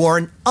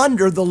 born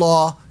under the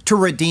law, to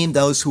redeem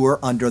those who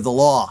are under the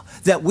law,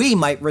 that we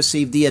might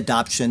receive the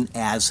adoption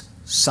as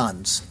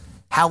sons.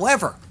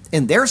 However,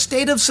 in their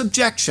state of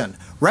subjection,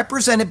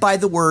 represented by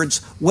the words,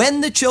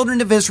 when the children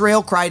of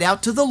Israel cried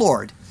out to the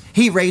Lord,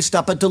 he raised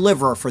up a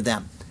deliverer for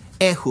them,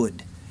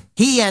 Ehud.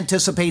 He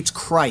anticipates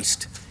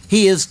Christ.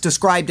 He is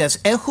described as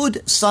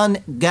Ehud son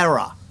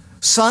Gera,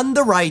 son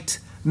the right,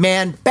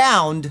 man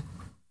bound,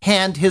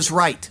 hand his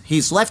right.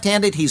 He's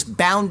left-handed, he's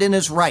bound in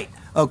his right,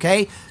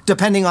 okay?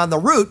 Depending on the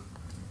root,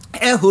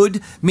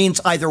 Ehud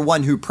means either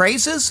one who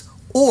praises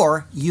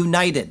or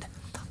united.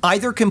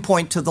 Either can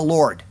point to the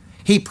Lord.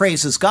 He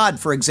praises God,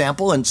 for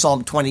example, in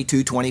Psalm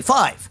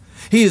 22:25.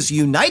 He is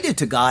united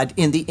to God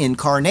in the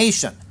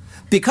incarnation.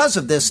 Because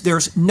of this,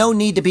 there's no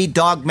need to be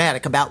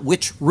dogmatic about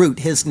which root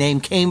his name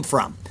came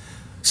from.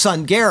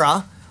 Son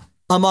Gera,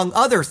 among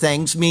other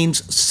things,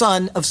 means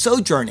son of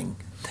sojourning.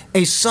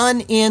 A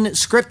son in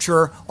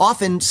Scripture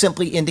often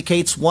simply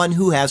indicates one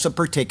who has a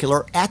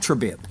particular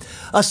attribute.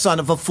 A son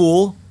of a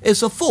fool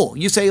is a fool.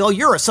 You say, oh,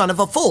 you're a son of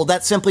a fool.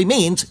 That simply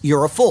means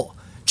you're a fool.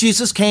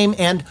 Jesus came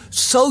and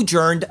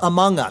sojourned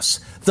among us.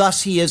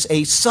 Thus, he is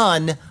a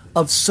son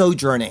of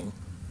sojourning.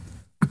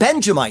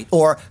 Benjamite,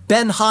 or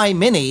Ben-Hai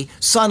Mini,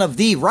 son of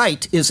the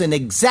right, is an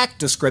exact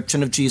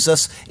description of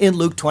Jesus in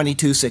Luke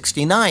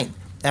 22:69.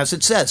 As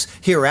it says,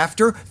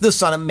 hereafter the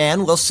Son of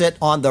Man will sit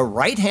on the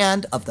right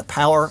hand of the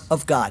power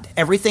of God.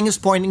 Everything is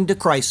pointing to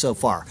Christ so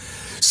far.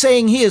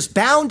 Saying he is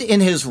bound in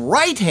his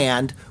right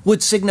hand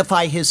would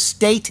signify his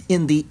state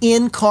in the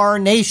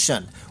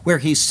incarnation, where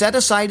he set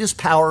aside his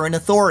power and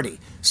authority,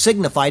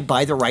 signified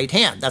by the right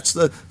hand. That's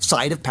the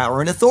side of power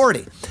and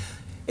authority.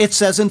 It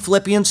says in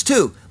Philippians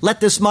 2,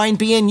 "Let this mind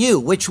be in you,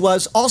 which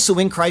was also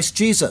in Christ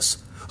Jesus,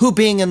 who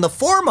being in the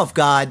form of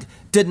God,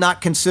 did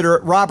not consider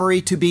it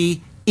robbery to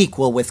be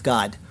equal with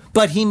God.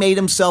 But he made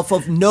himself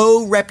of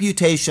no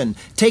reputation,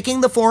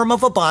 taking the form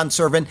of a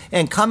bondservant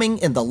and coming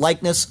in the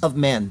likeness of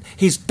men."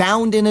 He's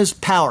bound in his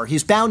power.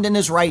 He's bound in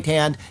his right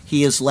hand.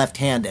 He is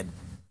left-handed.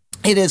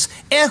 It is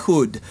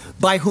Ehud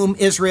by whom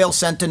Israel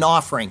sent an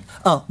offering,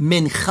 a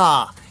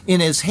mincha, in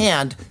his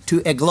hand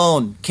to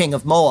Eglon, king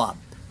of Moab.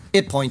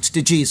 It points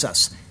to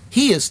Jesus.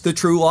 He is the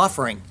true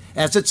offering.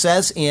 As it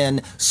says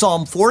in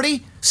Psalm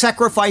 40,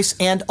 "Sacrifice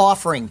and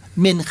offering,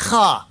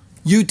 mincha,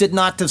 you did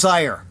not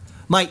desire.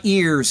 My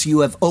ears you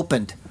have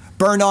opened.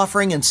 Burnt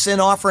offering and sin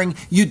offering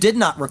you did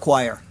not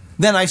require.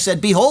 Then I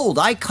said, Behold,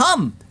 I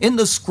come. In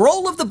the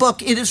scroll of the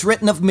book it is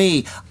written of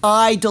me,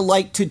 I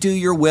delight to do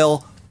your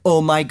will, O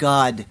my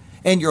God,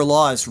 and your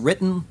law is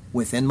written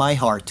within my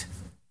heart."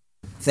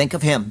 Think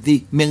of him,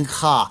 the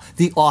mincha,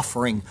 the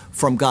offering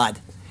from God.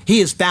 He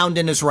is bound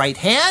in his right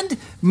hand,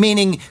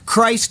 meaning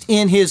Christ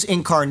in his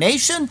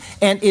incarnation,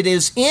 and it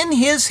is in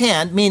his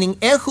hand, meaning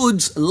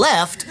Ehud's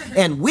left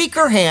and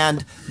weaker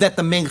hand, that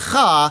the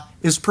mincha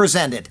is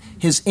presented,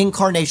 his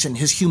incarnation,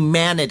 his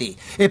humanity.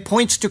 It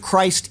points to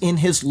Christ in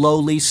his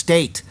lowly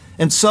state.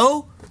 And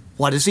so,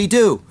 what does he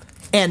do?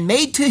 "And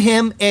made to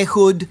him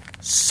Ehud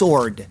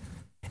sword."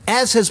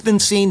 As has been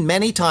seen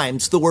many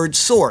times, the word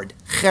sword,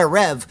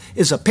 cherev,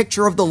 is a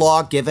picture of the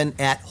law given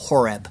at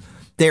Horeb.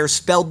 They are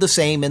spelled the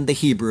same in the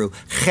Hebrew,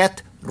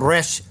 chet,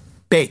 resh,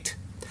 bet.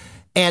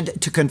 And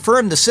to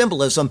confirm the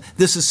symbolism,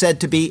 this is said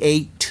to be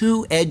a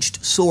two-edged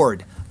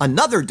sword,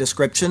 another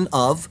description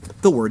of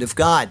the Word of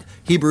God.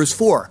 Hebrews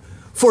 4,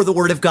 "For the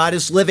Word of God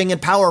is living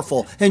and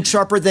powerful and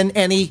sharper than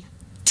any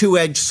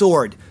two-edged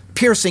sword,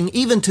 piercing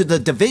even to the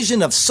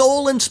division of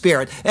soul and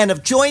spirit and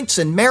of joints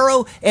and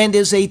marrow, and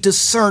is a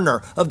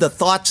discerner of the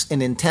thoughts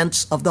and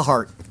intents of the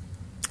heart."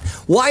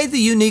 Why the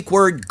unique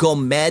word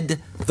gomed,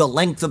 the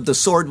length of the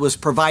sword, was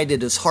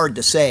provided is hard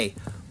to say.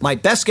 My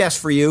best guess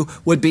for you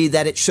would be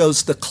that it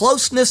shows the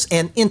closeness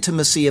and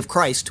intimacy of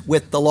Christ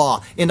with the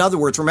law. In other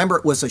words, remember,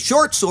 it was a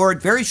short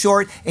sword, very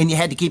short, and you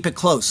had to keep it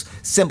close,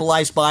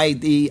 symbolized by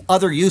the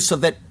other use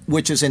of it,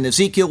 which is in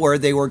Ezekiel, where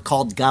they were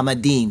called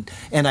gamadin.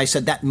 And I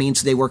said that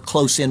means they were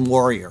close-in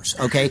warriors,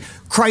 okay?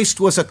 Christ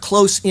was a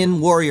close-in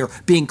warrior,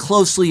 being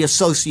closely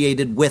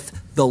associated with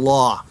the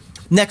law.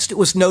 Next, it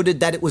was noted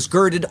that it was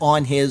girded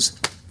on his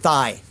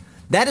thigh.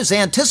 That is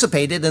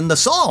anticipated in the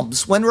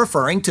Psalms when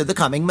referring to the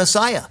coming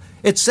Messiah.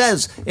 It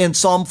says in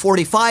Psalm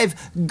 45,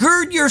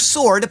 "Gird your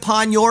sword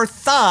upon your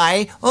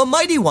thigh, O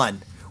mighty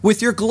one,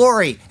 with your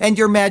glory and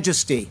your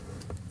majesty."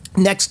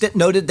 Next, it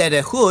noted that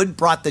Ehud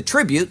brought the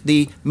tribute,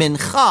 the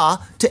mincha,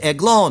 to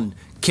Eglon,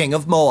 king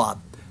of Moab.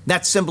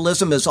 That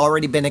symbolism has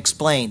already been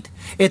explained.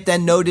 It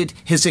then noted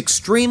his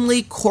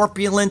extremely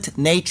corpulent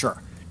nature.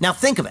 Now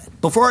think of it.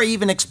 Before I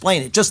even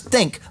explain it, just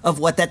think of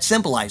what that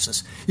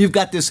symbolizes. You've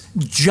got this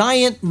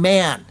giant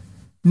man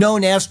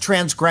known as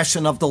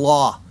transgression of the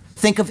law.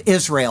 Think of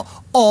Israel,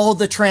 all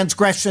the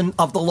transgression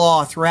of the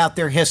law throughout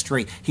their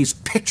history. He's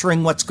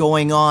picturing what's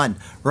going on,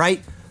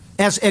 right?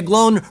 As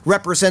Eglon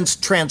represents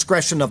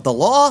transgression of the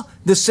law,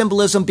 the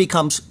symbolism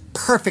becomes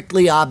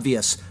perfectly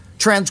obvious.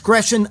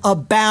 Transgression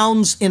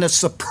abounds in a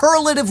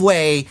superlative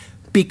way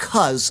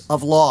because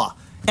of law.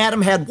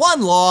 Adam had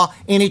one law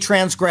and he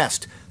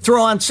transgressed.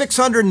 Throw on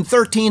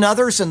 613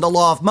 others in the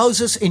law of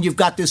Moses, and you've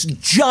got this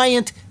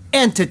giant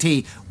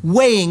entity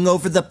weighing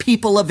over the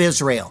people of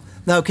Israel,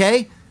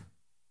 okay?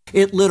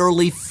 It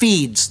literally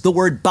feeds, the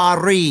word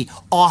bari,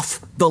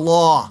 off the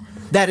law.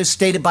 That is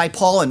stated by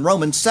Paul in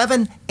Romans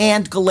 7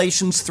 and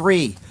Galatians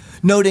 3,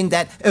 noting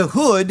that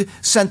Ehud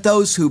sent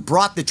those who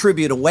brought the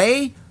tribute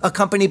away,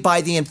 accompanied by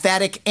the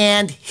emphatic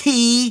 "and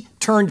he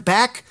turned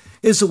back,"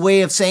 is a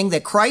way of saying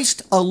that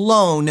Christ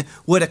alone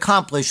would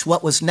accomplish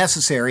what was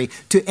necessary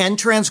to end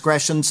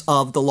transgressions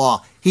of the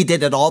law. He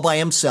did it all by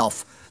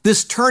himself.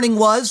 This turning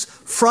was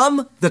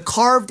from the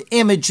carved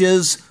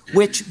images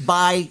which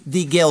by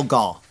the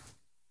Gilgal.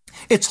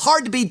 It's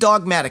hard to be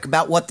dogmatic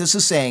about what this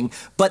is saying,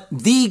 but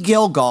the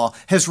Gilgal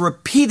has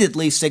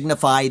repeatedly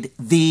signified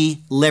the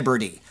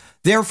liberty.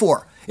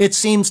 Therefore, it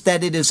seems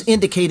that it is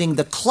indicating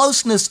the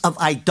closeness of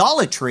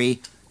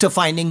idolatry to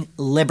finding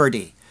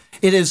liberty.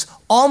 It is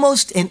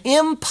almost an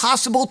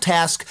impossible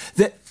task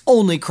that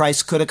only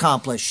Christ could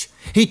accomplish.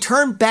 He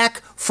turned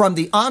back from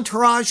the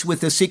entourage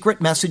with a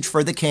secret message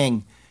for the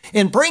king.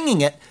 In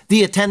bringing it,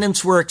 the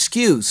attendants were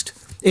excused.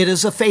 It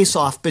is a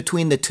face-off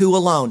between the two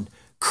alone,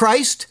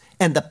 Christ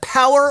and the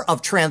power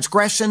of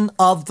transgression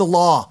of the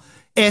law.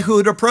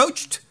 Ehud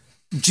approached,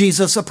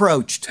 Jesus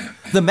approached.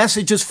 The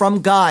message is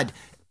from God.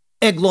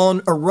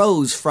 Eglon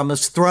arose from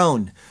his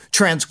throne.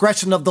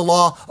 Transgression of the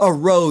law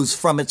arose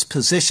from its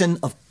position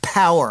of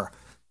power.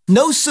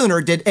 No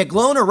sooner did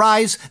Eglon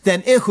arise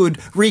than Ehud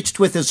reached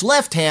with his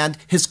left hand,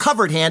 his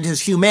covered hand,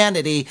 his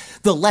humanity,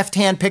 the left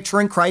hand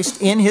picturing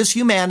Christ in his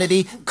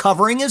humanity,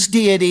 covering his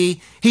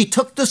deity. He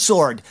took the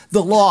sword,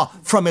 the law,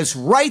 from his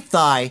right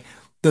thigh,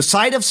 the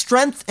side of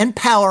strength and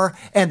power,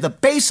 and the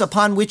base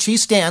upon which he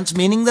stands,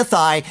 meaning the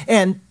thigh,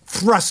 and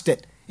thrust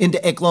it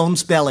into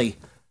Eglon's belly.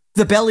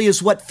 The belly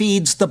is what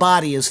feeds the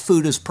body as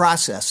food is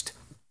processed.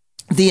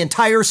 The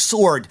entire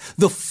sword,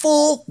 the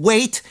full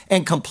weight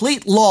and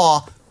complete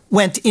law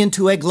went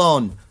into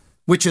Eglon,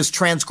 which is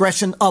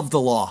transgression of the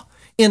law.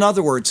 In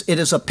other words, it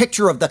is a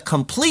picture of the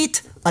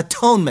complete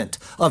atonement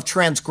of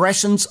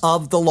transgressions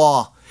of the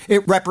law.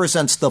 It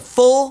represents the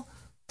full,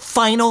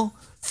 final,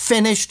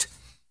 finished,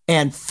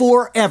 and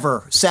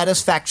forever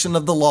satisfaction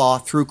of the law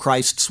through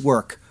Christ's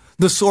work.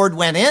 The sword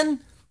went in,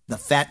 the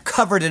fat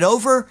covered it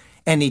over,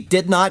 and he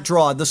did not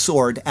draw the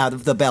sword out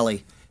of the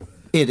belly.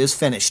 It is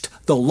finished.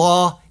 The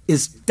law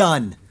is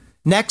done.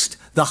 Next,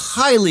 the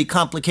highly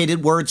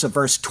complicated words of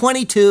verse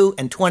 22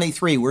 and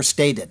 23 were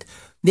stated.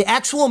 The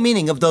actual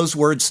meaning of those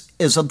words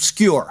is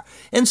obscure,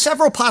 and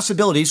several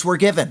possibilities were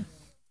given.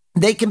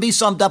 They can be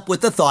summed up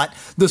with the thought,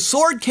 the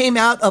sword came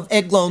out of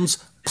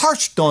Eglon's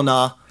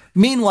parshtona,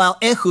 meanwhile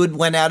Ehud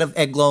went out of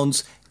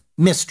Eglon's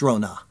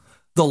mistrona.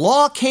 The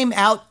law came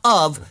out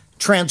of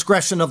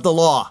transgression of the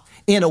law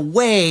in a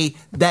way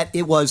that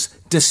it was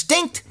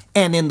distinct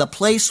and in the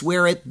place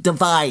where it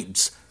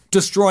divides,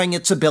 destroying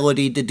its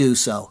ability to do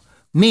so.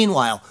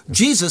 Meanwhile,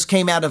 Jesus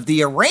came out of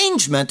the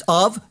arrangement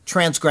of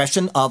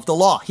transgression of the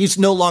law. He's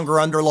no longer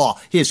under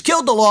law. He has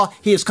killed the law.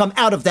 He has come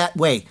out of that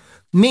way,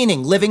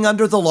 meaning living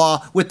under the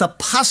law with the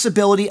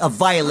possibility of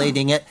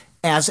violating it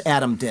as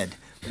Adam did.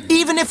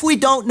 Even if we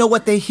don't know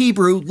what the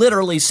Hebrew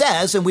literally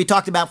says, and we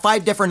talked about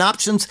 5 different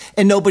options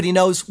and nobody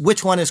knows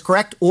which one is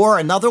correct or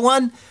another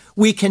one,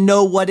 we can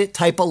know what it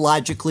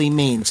typologically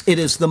means. It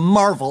is the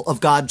marvel of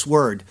God's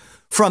word.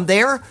 From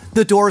there,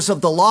 the doors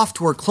of the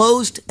loft were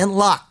closed and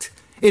locked.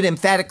 It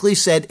emphatically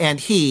said, and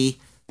he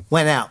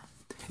went out.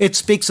 It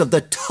speaks of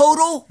the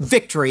total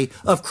victory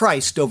of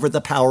Christ over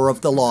the power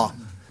of the law.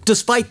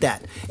 Despite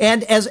that,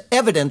 and as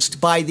evidenced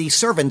by the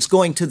servants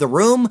going to the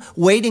room,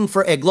 waiting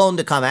for Eglon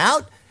to come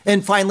out,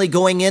 and finally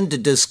going in to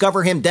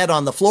discover him dead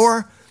on the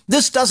floor,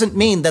 this doesn't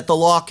mean that the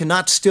law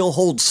cannot still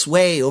hold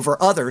sway over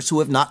others who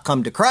have not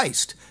come to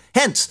Christ.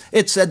 Hence,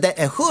 it said that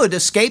Ehud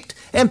escaped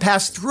and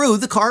passed through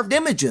the carved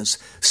images,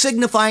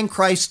 signifying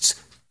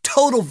Christ's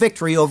total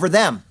victory over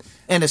them,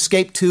 and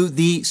escaped to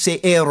the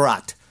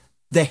Se'erat,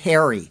 the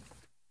hairy.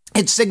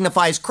 It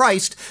signifies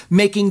Christ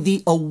making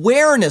the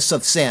awareness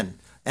of sin.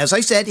 As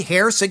I said,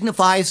 hair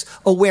signifies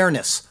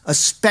awareness,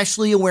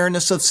 especially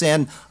awareness of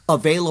sin,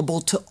 available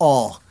to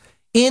all.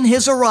 In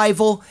his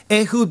arrival,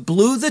 Ehud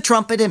blew the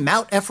trumpet in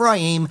Mount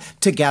Ephraim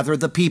to gather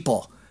the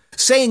people.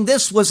 Saying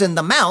this was in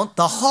the mount,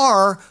 the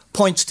har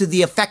points to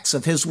the effects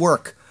of his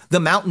work,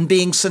 the mountain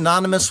being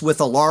synonymous with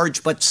a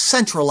large but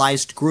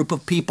centralized group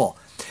of people.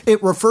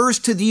 It refers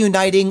to the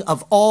uniting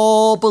of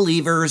all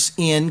believers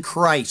in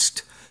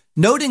Christ.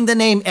 Noting the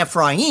name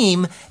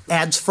Ephraim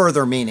adds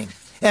further meaning.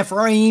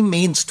 Ephraim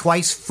means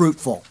twice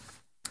fruitful.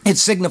 It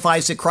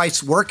signifies that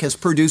Christ's work has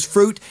produced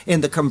fruit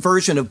in the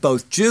conversion of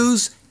both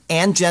Jews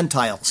and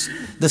Gentiles.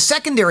 The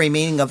secondary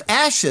meaning of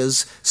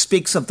ashes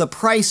speaks of the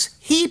price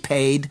he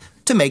paid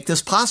to make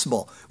this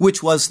possible,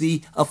 which was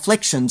the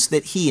afflictions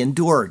that he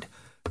endured.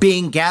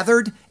 Being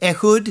gathered,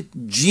 Ehud,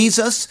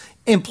 Jesus,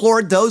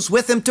 implored those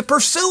with him to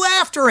pursue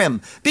after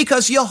him,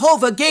 because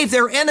Jehovah gave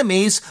their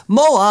enemies,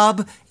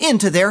 Moab,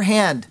 into their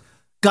hand.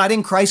 God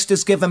in Christ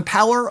has given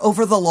power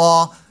over the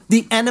law,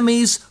 the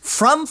enemies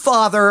from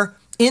Father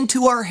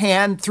into our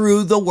hand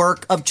through the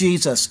work of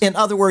Jesus. In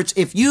other words,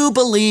 if you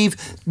believe,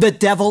 the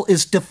devil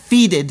is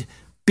defeated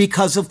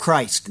because of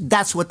Christ.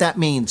 That's what that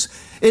means.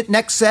 It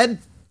next said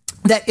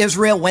that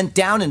Israel went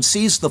down and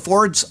seized the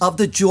fords of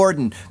the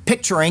Jordan,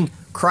 picturing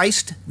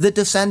Christ the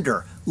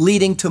descender,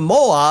 leading to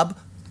Moab,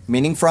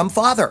 meaning from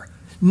Father.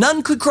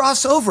 None could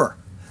cross over.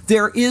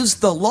 There is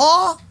the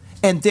law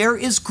and there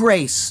is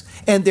grace,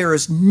 and there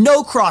is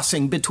no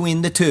crossing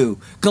between the two.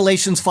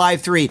 Galatians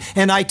 5:3,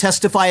 and I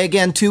testify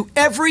again to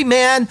every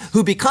man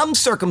who becomes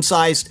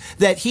circumcised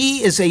that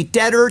he is a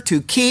debtor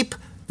to keep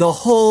the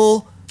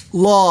whole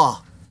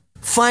law.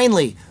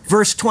 Finally,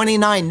 verse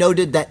 29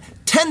 noted that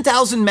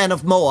 10,000 men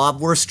of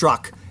Moab were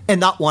struck, and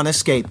not one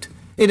escaped.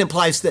 It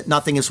implies that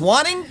nothing is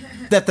wanting,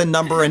 that the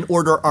number and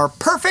order are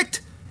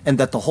perfect, and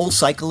that the whole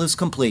cycle is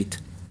complete.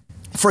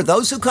 For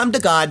those who come to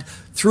God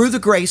through the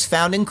grace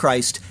found in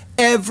Christ,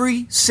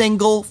 every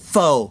single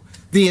foe,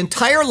 the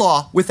entire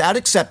law without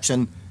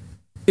exception,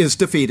 is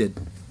defeated.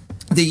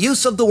 The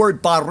use of the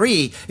word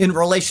bari in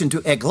relation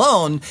to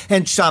Eglon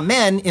and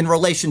shamen in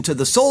relation to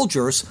the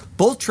soldiers,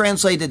 both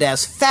translated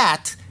as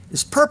fat,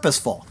 is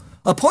purposeful.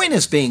 A point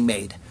is being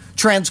made.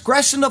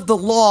 Transgression of the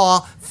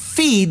law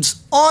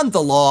feeds on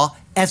the law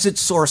as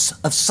its source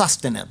of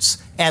sustenance,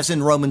 as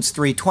in Romans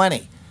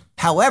 3:20.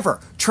 However,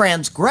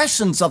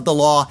 transgressions of the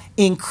law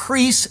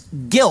increase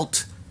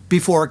guilt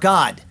before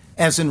God,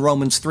 as in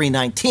Romans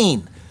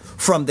 3:19.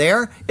 From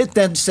there, it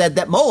then said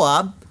that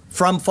Moab,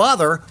 from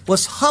Father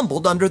was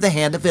humbled under the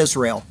hand of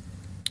Israel.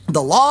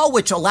 The law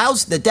which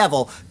allows the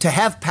devil to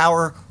have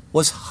power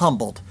was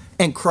humbled,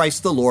 and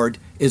Christ the Lord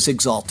is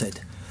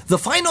exalted. The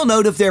final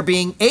note of there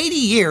being 80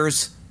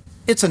 years,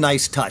 it's a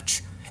nice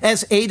touch,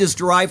 as 8 is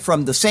derived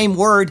from the same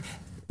word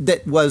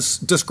that was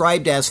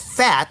described as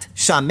fat,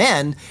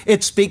 shamen.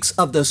 It speaks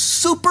of the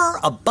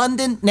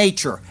superabundant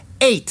nature,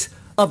 8,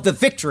 of the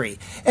victory,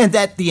 and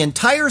that the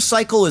entire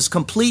cycle is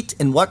complete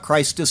in what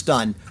Christ has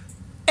done.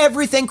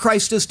 Everything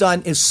Christ has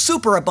done is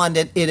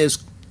superabundant. It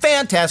is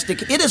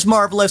fantastic. It is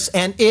marvelous,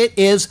 and it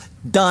is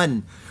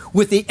done.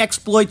 With the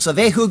exploits of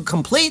Ehud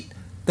complete,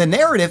 the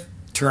narrative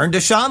turned to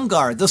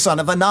Shamgar, the son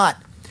of Anat.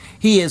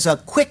 He is a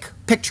quick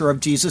picture of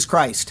Jesus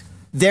Christ.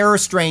 There a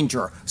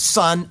stranger,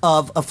 son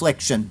of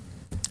affliction.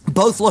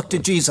 Both look to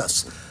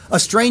Jesus, a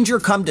stranger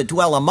come to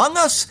dwell among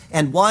us,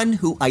 and one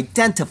who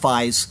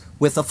identifies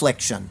with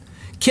affliction.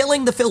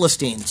 Killing the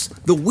Philistines,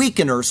 the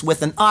weakeners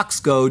with an ox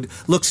goad,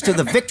 looks to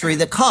the victory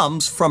that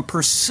comes from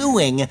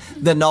pursuing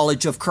the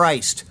knowledge of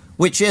Christ,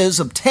 which is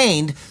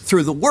obtained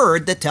through the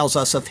word that tells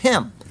us of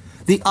him.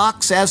 The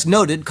ox, as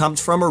noted,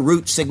 comes from a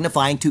root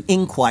signifying to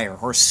inquire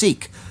or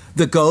seek.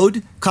 The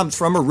goad comes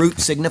from a root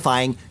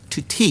signifying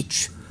to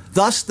teach.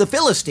 Thus, the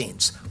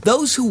Philistines,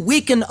 those who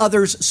weaken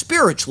others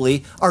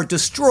spiritually, are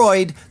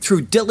destroyed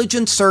through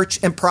diligent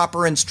search and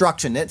proper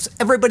instruction. It's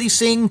everybody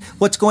seeing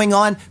what's going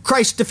on.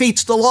 Christ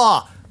defeats the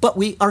law, but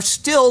we are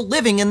still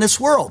living in this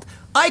world.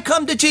 I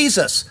come to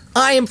Jesus.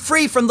 I am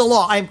free from the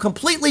law. I am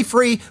completely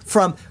free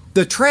from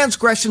the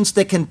transgressions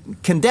that can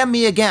condemn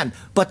me again.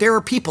 But there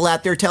are people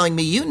out there telling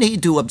me, you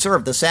need to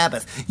observe the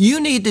Sabbath. You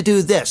need to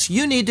do this.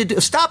 You need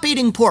to stop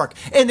eating pork.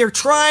 And they're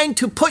trying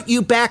to put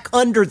you back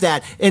under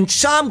that. And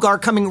Shamgar,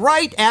 coming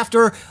right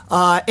after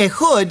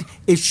Ehud,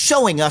 is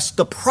showing us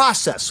the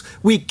process.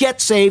 We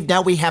get saved.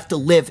 Now we have to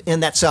live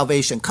in that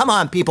salvation. Come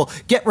on, people.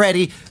 Get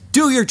ready.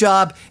 Do your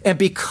job and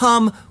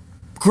become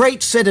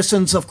great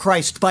citizens of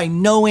Christ by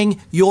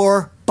knowing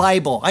your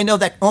Bible. I know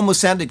that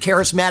almost sounded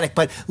charismatic,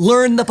 but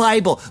learn the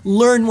Bible.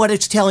 Learn what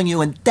it's telling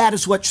you, and that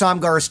is what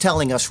Shamgar is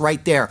telling us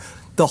right there.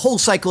 The whole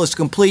cycle is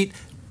complete.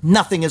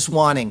 Nothing is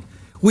wanting.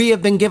 We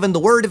have been given the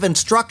word of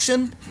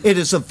instruction. It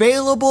is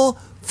available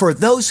for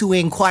those who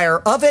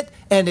inquire of it,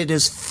 and it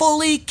is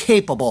fully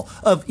capable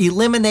of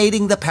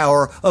eliminating the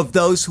power of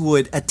those who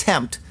would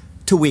attempt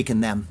to weaken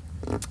them.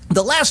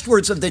 The last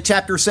words of the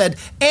chapter said,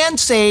 "And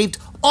saved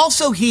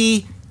also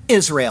he,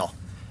 Israel."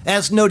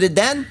 As noted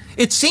then,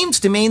 it seems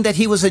to mean that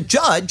he was a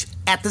judge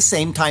at the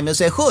same time as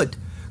Ehud.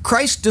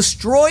 Christ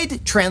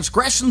destroyed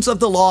transgressions of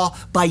the law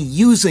by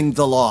using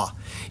the law.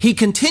 He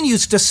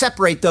continues to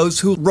separate those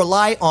who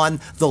rely on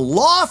the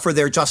law for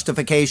their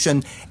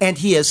justification, and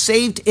he has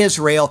saved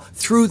Israel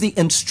through the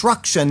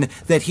instruction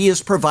that he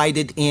has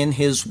provided in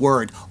his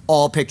word,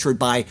 all pictured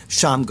by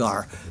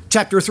Shamgar.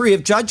 Chapter 3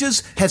 of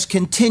Judges has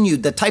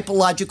continued the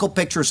typological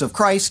pictures of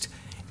Christ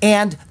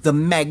and the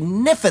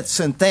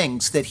magnificent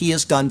things that he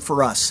has done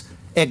for us.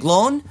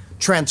 Eglon,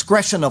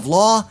 transgression of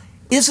law,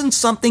 isn't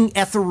something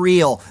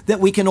ethereal that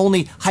we can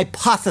only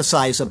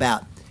hypothesize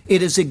about.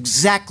 It is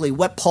exactly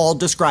what Paul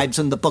describes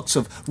in the books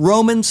of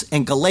Romans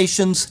and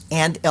Galatians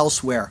and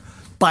elsewhere.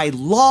 By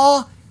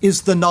law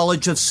is the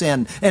knowledge of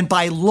sin, and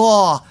by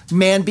law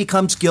man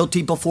becomes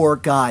guilty before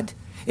God.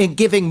 In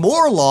giving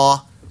more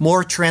law,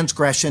 more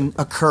transgression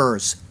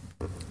occurs.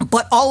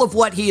 But all of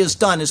what he has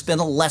done has been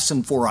a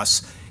lesson for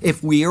us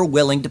if we are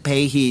willing to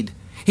pay heed.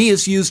 He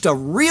has used a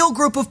real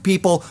group of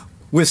people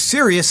with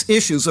serious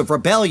issues of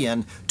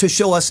rebellion to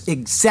show us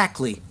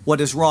exactly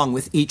what is wrong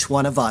with each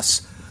one of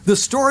us. The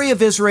story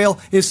of Israel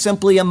is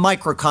simply a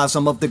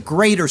microcosm of the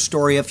greater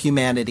story of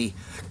humanity.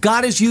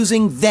 God is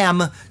using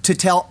them to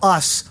tell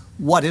us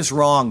what is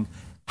wrong,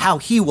 how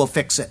he will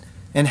fix it,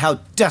 and how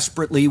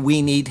desperately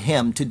we need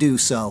him to do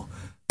so.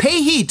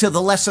 Pay heed to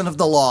the lesson of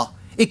the law.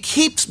 It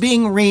keeps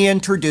being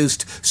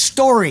reintroduced,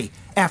 story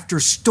after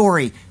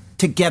story,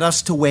 to get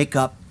us to wake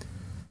up.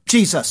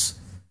 Jesus.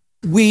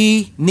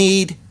 We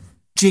need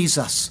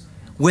Jesus.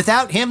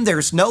 Without him,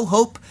 there's no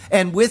hope,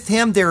 and with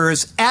him, there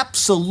is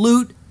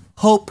absolute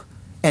hope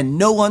and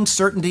no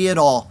uncertainty at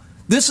all.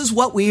 This is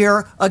what we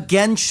are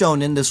again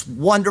shown in this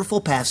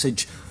wonderful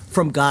passage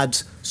from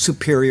God's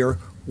superior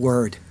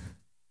word.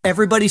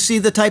 Everybody see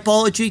the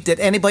typology? Did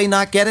anybody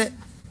not get it?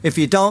 If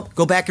you don't,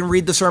 go back and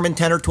read the sermon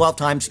 10 or 12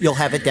 times. You'll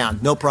have it down.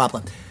 No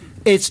problem.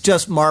 It's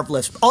just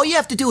marvelous. All you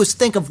have to do is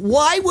think of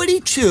why would he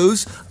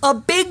choose a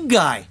big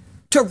guy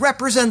to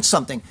represent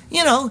something?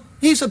 You know,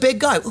 he's a big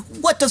guy.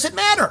 What does it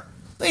matter?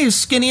 He's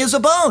skinny as a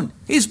bone.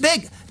 He's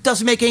big. It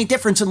doesn't make any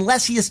difference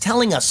unless he is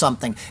telling us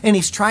something. And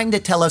he's trying to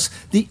tell us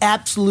the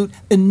absolute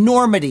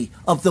enormity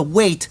of the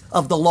weight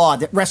of the law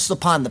that rests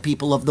upon the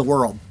people of the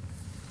world.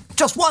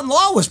 Just one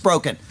law was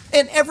broken,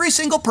 and every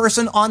single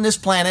person on this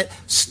planet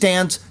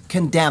stands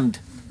condemned.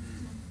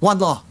 One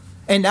law.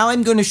 And now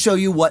I'm going to show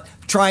you what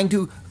trying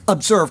to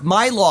observe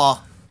my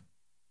law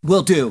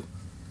will do.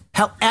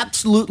 How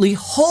absolutely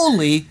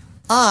holy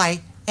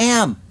I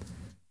am.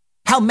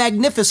 How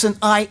magnificent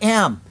I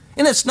am.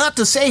 And it's not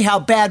to say how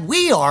bad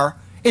we are.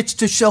 It's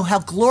to show how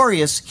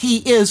glorious he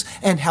is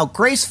and how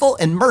graceful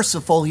and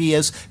merciful he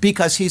is,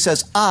 because he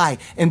says, I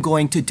am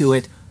going to do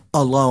it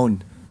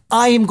alone.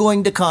 I am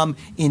going to come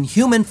in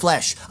human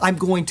flesh. I'm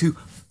going to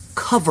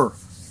cover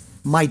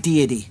my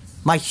deity.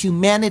 My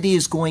humanity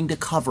is going to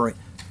cover it,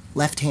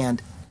 left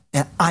hand,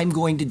 and I'm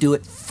going to do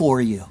it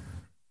for you.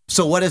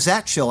 So what does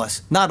that show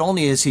us? Not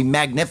only is he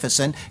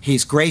magnificent,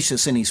 he's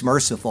gracious and he's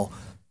merciful,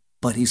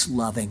 but he's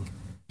loving.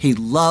 He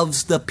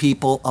loves the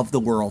people of the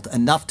world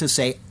enough to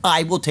say,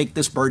 I will take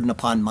this burden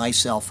upon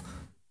myself.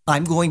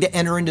 I'm going to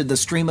enter into the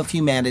stream of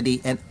humanity,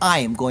 and I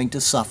am going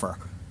to suffer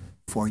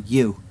for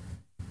you.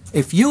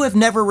 If you have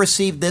never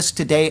received this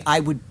today, I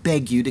would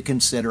beg you to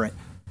consider it.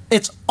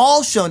 It's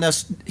all shown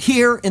us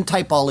here in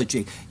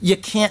typology. You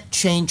can't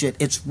change it.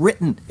 It's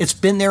written. It's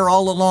been there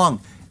all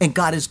along. And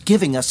God is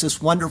giving us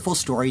this wonderful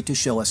story to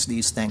show us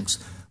these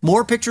things.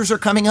 More pictures are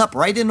coming up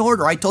right in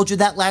order. I told you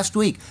that last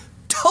week.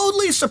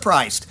 Totally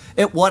surprised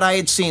at what I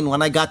had seen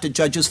when I got to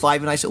Judges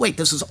 5, and I said, wait,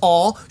 this is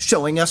all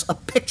showing us a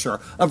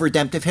picture of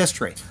redemptive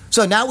history.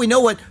 So now we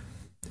know what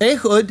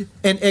Ehud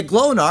and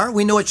Eglon are.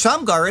 We know what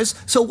Shamgar is.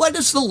 So what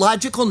is the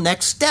logical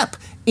next step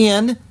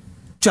in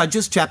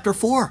Judges chapter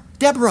 4?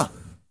 Deborah.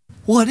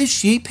 What is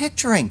she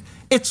picturing?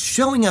 It's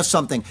showing us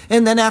something.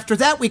 And then after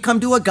that, we come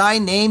to a guy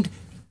named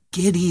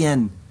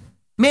Gideon.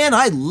 Man,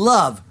 I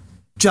love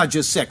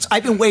Judges 6.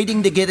 I've been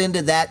waiting to get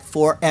into that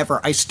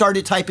forever. I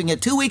started typing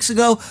it 2 weeks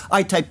ago.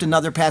 I typed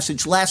another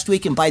passage last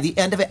week, and by the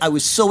end of it, I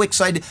was so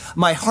excited.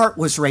 My heart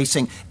was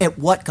racing at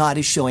what God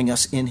is showing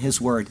us in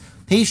his word.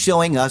 He's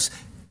showing us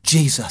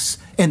Jesus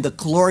and the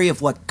glory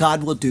of what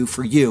God will do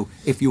for you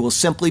if you will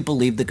simply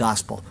believe the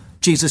gospel.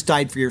 Jesus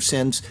died for your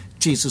sins.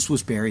 Jesus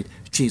was buried.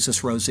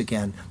 Jesus rose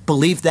again.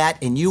 Believe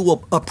that, and you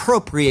will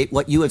appropriate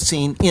what you have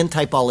seen in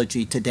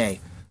typology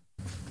today.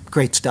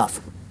 Great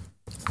stuff.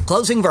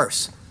 Closing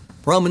verse,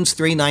 Romans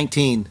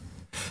 3:19.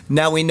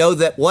 Now we know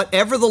that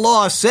whatever the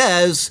law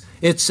says,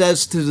 it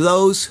says to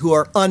those who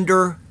are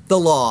under the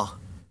law,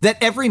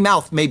 that every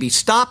mouth may be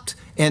stopped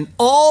and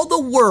all the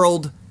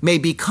world may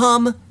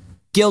become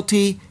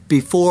guilty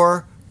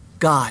before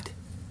God.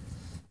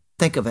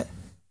 Think of it.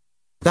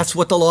 That's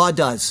what the law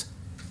does.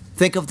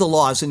 Think of the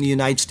laws in the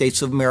United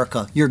States of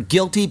America. You're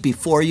guilty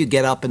before you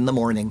get up in the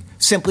morning.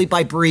 Simply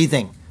by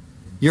breathing,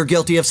 you're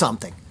guilty of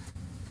something.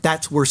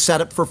 We're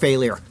set up for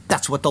failure.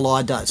 That's what the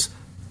law does.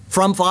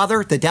 From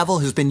Father, the devil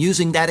has been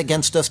using that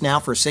against us now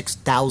for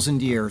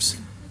 6,000 years.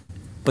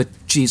 But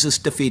Jesus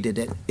defeated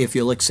it, if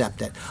you'll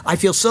accept it. I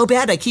feel so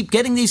bad. I keep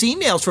getting these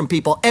emails from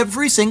people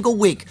every single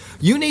week.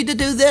 You need to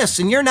do this,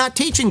 and you're not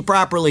teaching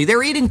properly.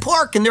 They're eating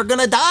pork, and they're going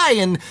to die.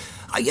 And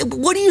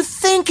what are you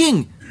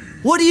thinking?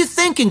 What are you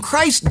thinking?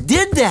 Christ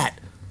did that.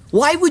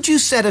 Why would you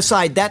set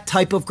aside that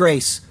type of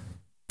grace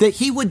that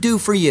he would do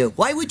for you?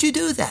 Why would you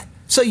do that?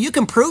 So you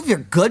can prove you're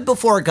good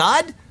before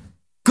God?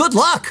 Good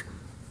luck.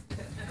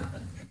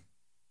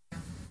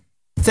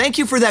 Thank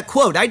you for that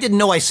quote. I didn't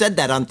know I said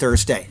that on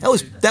Thursday.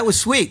 That was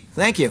sweet.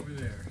 Thank you.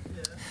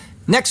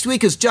 Next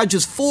week is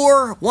Judges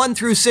 4, 1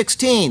 through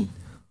 16.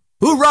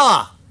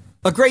 Hoorah!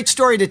 A great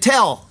story to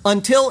tell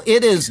until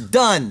it is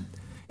done.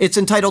 It's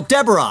entitled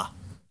Deborah,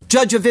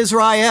 Judge of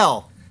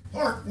Israel.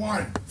 Part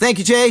 1. Thank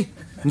you, Jay.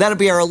 And that'll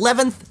be our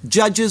 11th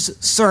Judges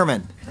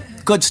sermon.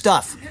 Good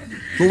stuff.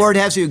 The Lord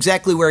has you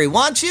exactly where he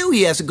wants you.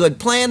 He has a good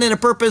plan and a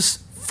purpose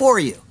for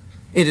you.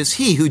 It is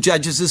he who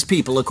judges his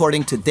people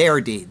according to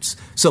their deeds.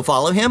 So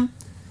follow him,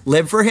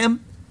 live for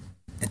him,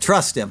 and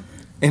trust him.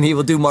 And he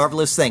will do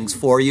marvelous things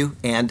for you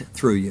and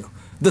through you.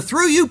 The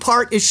through you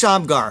part is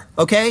Shamgar,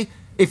 okay?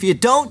 If you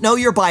don't know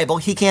your Bible,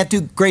 he can't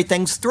do great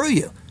things through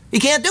you. He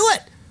can't do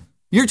it.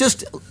 You're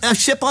just a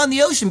ship on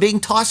the ocean being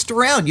tossed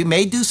around. You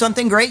may do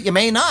something great, you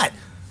may not.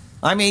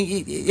 I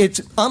mean,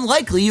 it's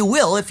unlikely you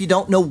will if you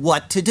don't know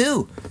what to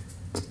do.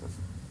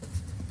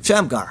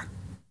 Shamgar.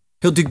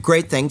 He'll do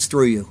great things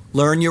through you.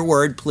 Learn your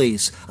word,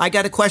 please. I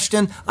got a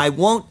question. I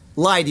won't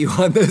lie to you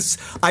on this.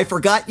 I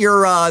forgot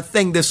your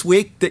thing this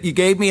week that you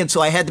gave me, and so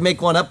I had to make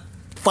one up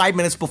 5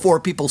 minutes before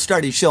people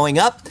started showing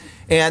up.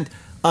 And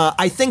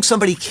I think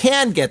somebody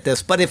can get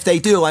this, but if they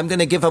do, I'm going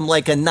to give them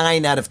like a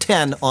 9 out of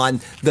 10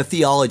 on the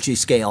theology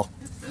scale.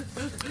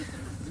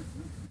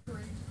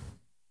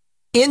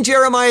 In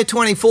Jeremiah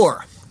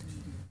 24,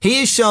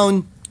 he is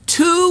shown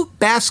 2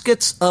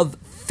 baskets of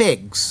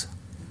figs.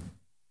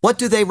 What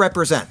do they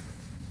represent?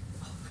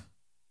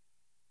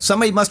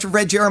 Somebody must have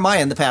read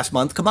Jeremiah in the past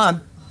month. Come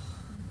on.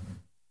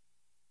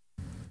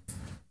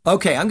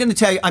 Okay, I'm going to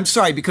tell you, I'm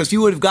sorry, because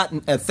you would have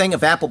gotten a thing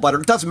of apple butter.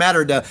 It doesn't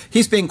matter.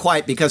 He's being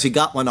quiet because he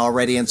got one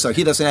already, and so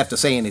he doesn't have to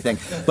say anything.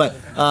 But,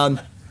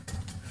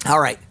 all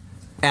right,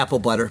 apple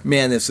butter.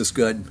 Man, this is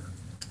good.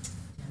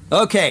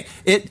 Okay,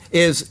 it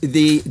is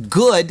the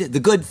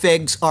good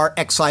figs are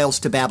exiles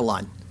to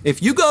Babylon.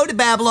 If you go to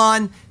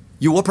Babylon,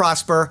 you will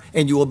prosper,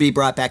 and you will be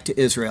brought back to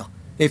Israel.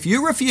 If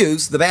you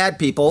refuse, the bad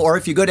people, or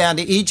if you go down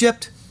to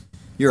Egypt,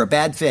 you're a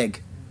bad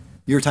fig.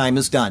 Your time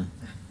is done.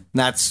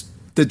 That's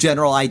the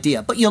general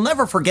idea. But you'll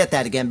never forget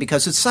that again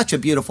because it's such a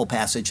beautiful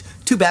passage.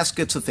 2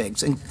 baskets of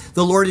figs. And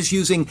the Lord is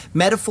using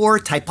metaphor,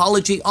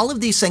 typology, all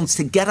of these things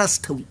to get us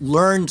to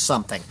learn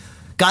something.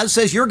 God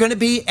says, you're going to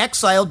be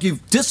exiled.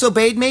 You've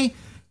disobeyed me.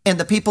 And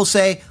the people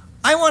say,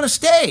 I want to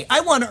stay.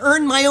 I want to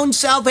earn my own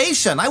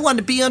salvation. I want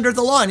to be under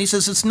the law. And he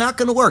says, it's not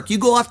going to work. You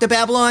go off to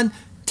Babylon,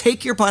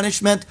 take your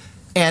punishment,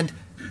 and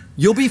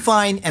you'll be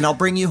fine, and I'll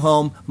bring you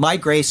home. My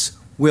grace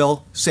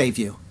will save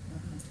you.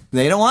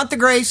 They don't want the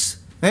grace.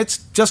 It's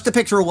just a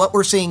picture of what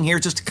we're seeing here,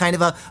 just kind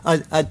of a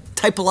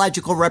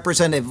typological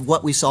representative of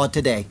what we saw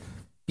today.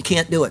 You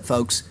can't do it,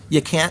 folks.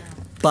 You can't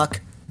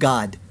buck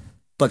God,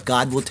 but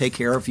God will take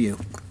care of you.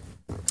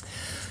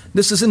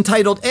 This is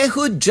entitled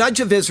Ehud, Judge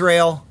of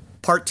Israel,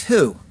 Part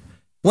 2.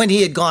 When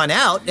he had gone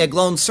out,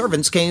 Eglon's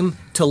servants came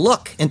to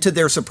look, and to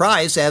their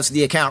surprise, as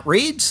the account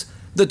reads,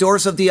 the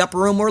doors of the upper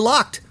room were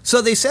locked.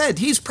 So they said,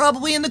 he's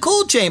probably in the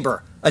cool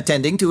chamber,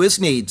 attending to his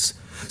needs.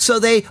 So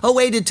they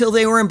awaited till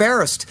they were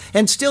embarrassed,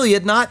 and still he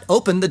had not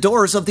opened the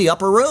doors of the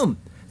upper room.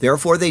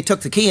 Therefore they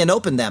took the key and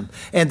opened them,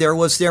 and there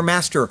was their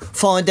master,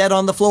 fallen dead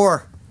on the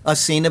floor, a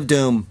scene of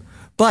doom.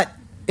 But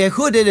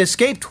Ehud had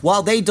escaped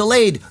while they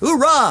delayed,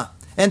 Urah,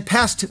 and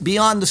passed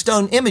beyond the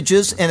stone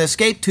images and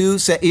escaped to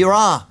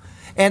Seirah.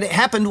 And it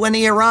happened when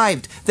he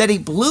arrived that he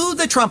blew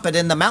the trumpet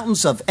in the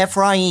mountains of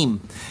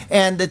Ephraim.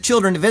 And the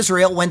children of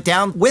Israel went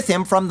down with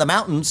him from the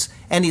mountains,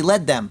 and he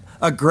led them.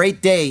 A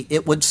great day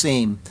it would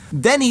seem.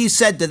 Then he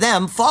said to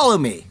them, follow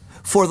me,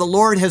 for the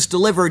Lord has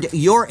delivered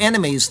your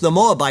enemies, the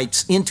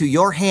Moabites, into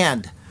your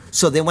hand.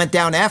 So they went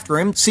down after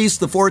him, seized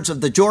the fords of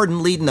the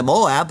Jordan leading to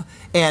Moab,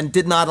 and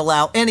did not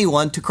allow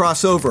anyone to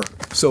cross over.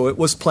 So it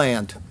was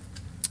planned.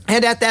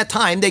 And at that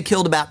time, they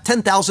killed about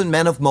 10,000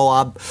 men of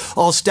Moab,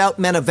 all stout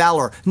men of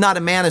valor. Not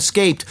a man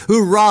escaped.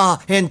 Hurrah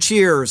and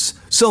cheers.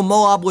 So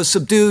Moab was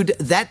subdued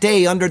that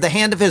day under the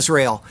hand of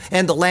Israel,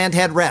 and the land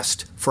had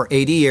rest for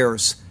 80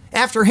 years.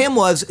 After him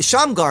was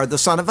Shamgar, the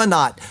son of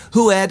Anat,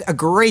 who had a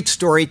great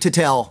story to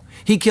tell.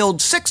 He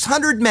killed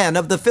 600 men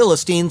of the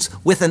Philistines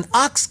with an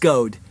ox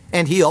goad,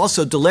 and he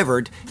also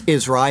delivered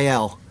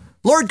Israel.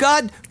 Lord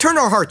God, turn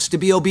our hearts to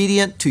be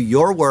obedient to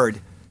your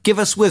word. Give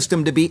us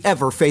wisdom to be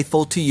ever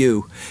faithful to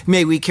you.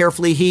 May we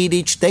carefully heed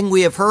each thing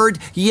we have heard.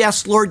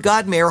 Yes, Lord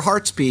God, may our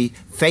hearts be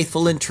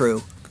faithful and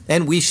true.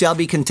 And we shall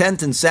be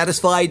content and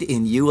satisfied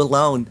in you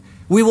alone.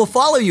 We will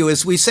follow you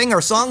as we sing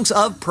our songs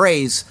of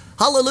praise.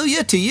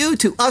 Hallelujah to you,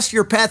 to us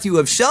your path you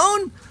have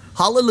shown.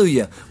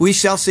 Hallelujah. We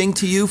shall sing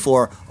to you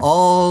for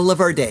all of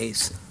our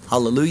days.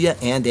 Hallelujah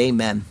and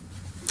amen.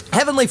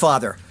 Heavenly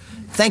Father,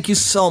 thank you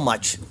so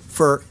much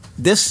for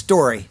this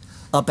story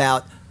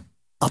about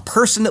a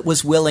person that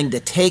was willing to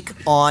take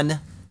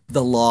on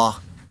the law,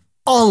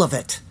 all of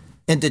it,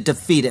 and to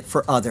defeat it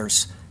for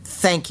others.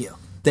 Thank you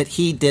that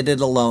he did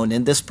it alone,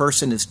 and this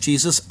person is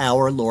Jesus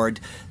our Lord.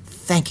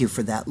 Thank you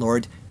for that,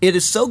 Lord. It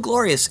is so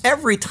glorious.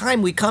 Every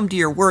time we come to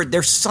your word,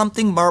 there's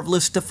something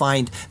marvelous to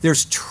find.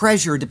 There's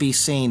treasure to be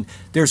seen.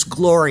 There's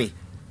glory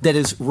that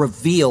is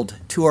revealed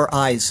to our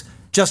eyes.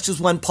 Just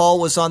as when Paul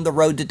was on the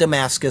road to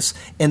Damascus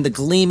and the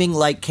gleaming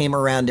light came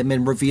around him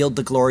and revealed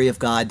the glory of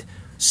God,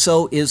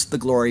 so is the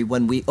glory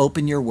when we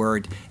open your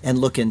word and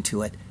look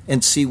into it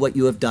and see what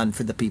you have done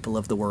for the people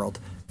of the world.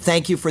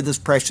 Thank you for this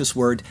precious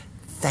word.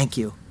 Thank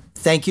you.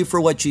 Thank you for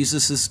what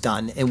Jesus has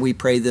done, and we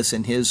pray this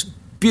in his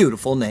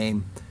beautiful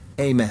name.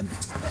 Amen.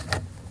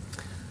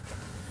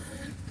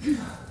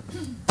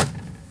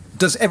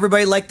 Does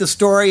everybody like the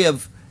story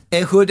of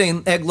Ehud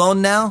and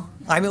Eglon now?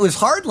 I mean, it was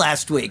hard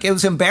last week. It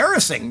was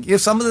embarrassing.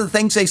 Some of the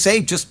things they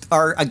say just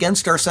are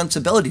against our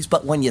sensibilities,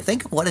 but when you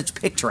think of what it's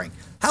picturing,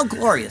 how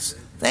glorious.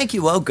 Thank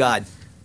you, oh God.